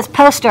fabulous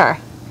poster.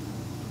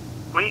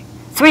 Sweet.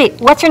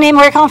 Sweet. What's your name?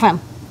 Where are you calling from?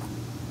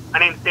 My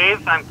name's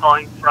Dave. I'm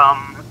calling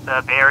from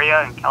the Bay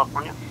Area in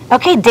California.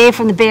 Okay, Dave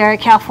from the Bay Area,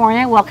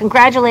 California. Well,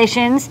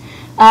 congratulations.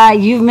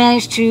 You've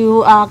managed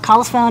to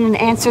call us phone and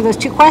answer those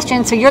 2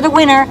 questions, so you're the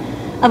winner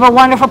of a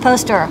wonderful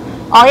poster.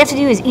 All you have to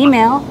do is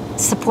email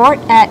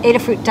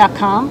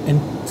support@adafruit.com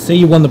And say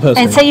you won the poster.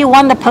 and say you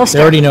won the poster.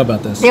 They already know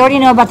about this. They already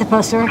know about the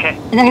poster, Okay.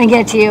 and they're going to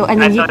get it to you. And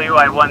Can I then tell you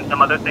I won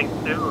some other things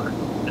too, or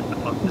just the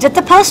poster? just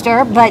the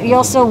poster, but you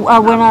also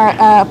win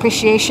our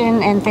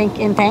appreciation and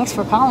thanks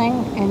for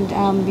calling,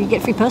 and you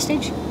get free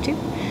postage too.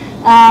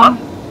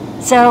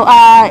 So,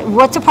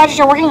 what's a project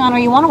you're working on or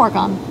you want to work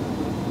on?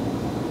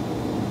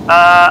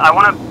 I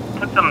want to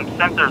put some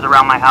sensors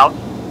around my house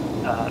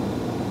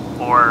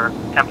for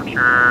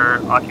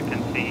temperature,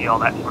 occupancy, all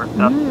that sort of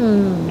stuff.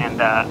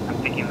 And I'm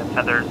thinking the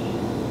tethers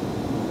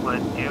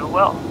would do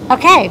well.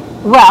 Okay,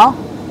 well,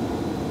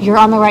 you're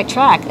on the right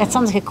track. That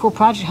sounds like a cool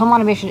project. Home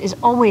automation is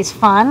always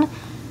fun.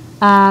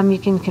 You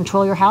can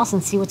control your house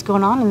and see what's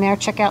going on in there.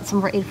 Check out some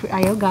of our Adafruit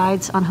IO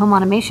guides on home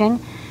automation.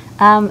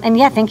 And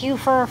yeah, thank you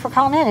for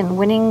calling in and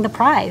winning the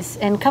prize.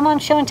 And come on,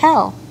 show and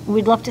tell.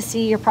 We'd love to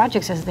see your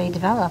projects as they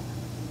develop.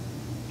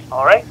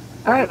 All right.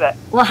 All I'll right. do that.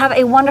 Well, have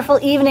a wonderful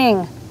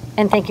evening.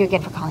 And thank you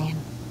again for calling in.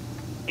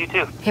 You too.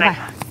 Okay, Thanks.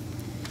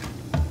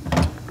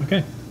 bye.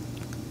 Okay.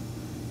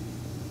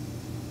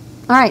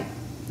 All right,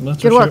 Well,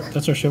 that's Good our work. Show,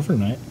 that's our show for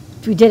tonight.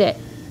 we did it.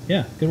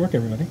 Yeah. Good work,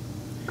 everybody.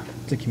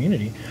 It's a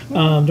community.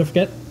 Don't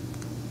forget,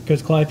 go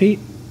to CallIP.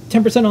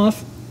 10%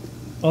 off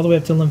all the way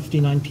up to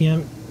 11:59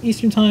 p.m.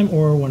 Eastern Time,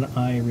 or when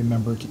I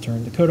remember to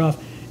turn the code off,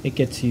 it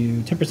gets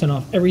you 10%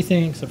 off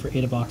everything except for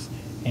AdaBox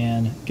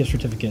and gift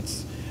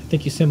certificates.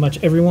 Thank you so much,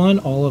 everyone,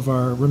 all of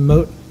our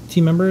remote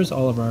team members,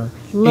 all of our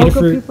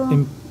Local Adafruit people.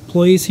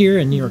 employees here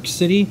in New York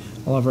City,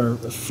 all of our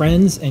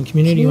friends and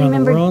community around the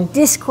Remember world,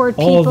 Discord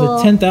all people. of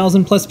the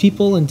 10,000 plus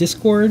people in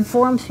Discord,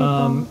 Forums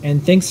people.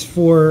 and thanks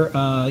for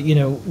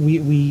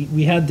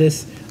we had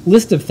this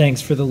list of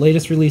thanks for the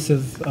latest release of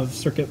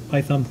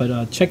CircuitPython,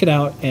 but check it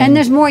out. And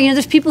there's more.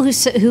 There's people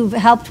who've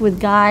helped with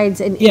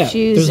guides and Yeah,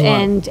 issues there's a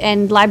lot.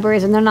 and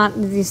libraries, and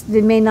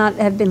they may not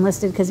have been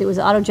listed because it was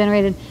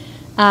auto-generated.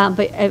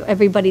 But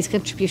everybody's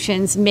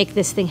contributions make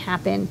this thing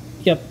happen.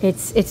 Yep.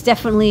 It's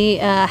definitely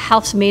a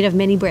house made of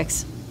many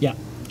bricks. Yeah, I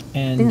think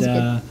and that's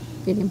a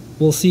good medium.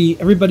 we'll see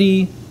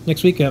everybody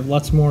next week. I have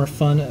lots more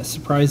fun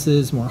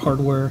surprises, more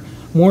hardware,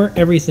 more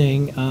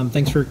everything.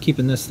 Thanks for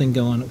keeping this thing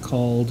going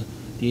called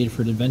the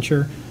Adafruit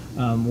Adventure.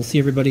 We'll see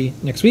everybody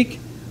next week.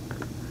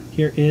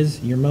 Here is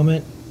your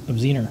moment of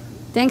Zener.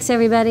 Thanks,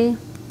 everybody.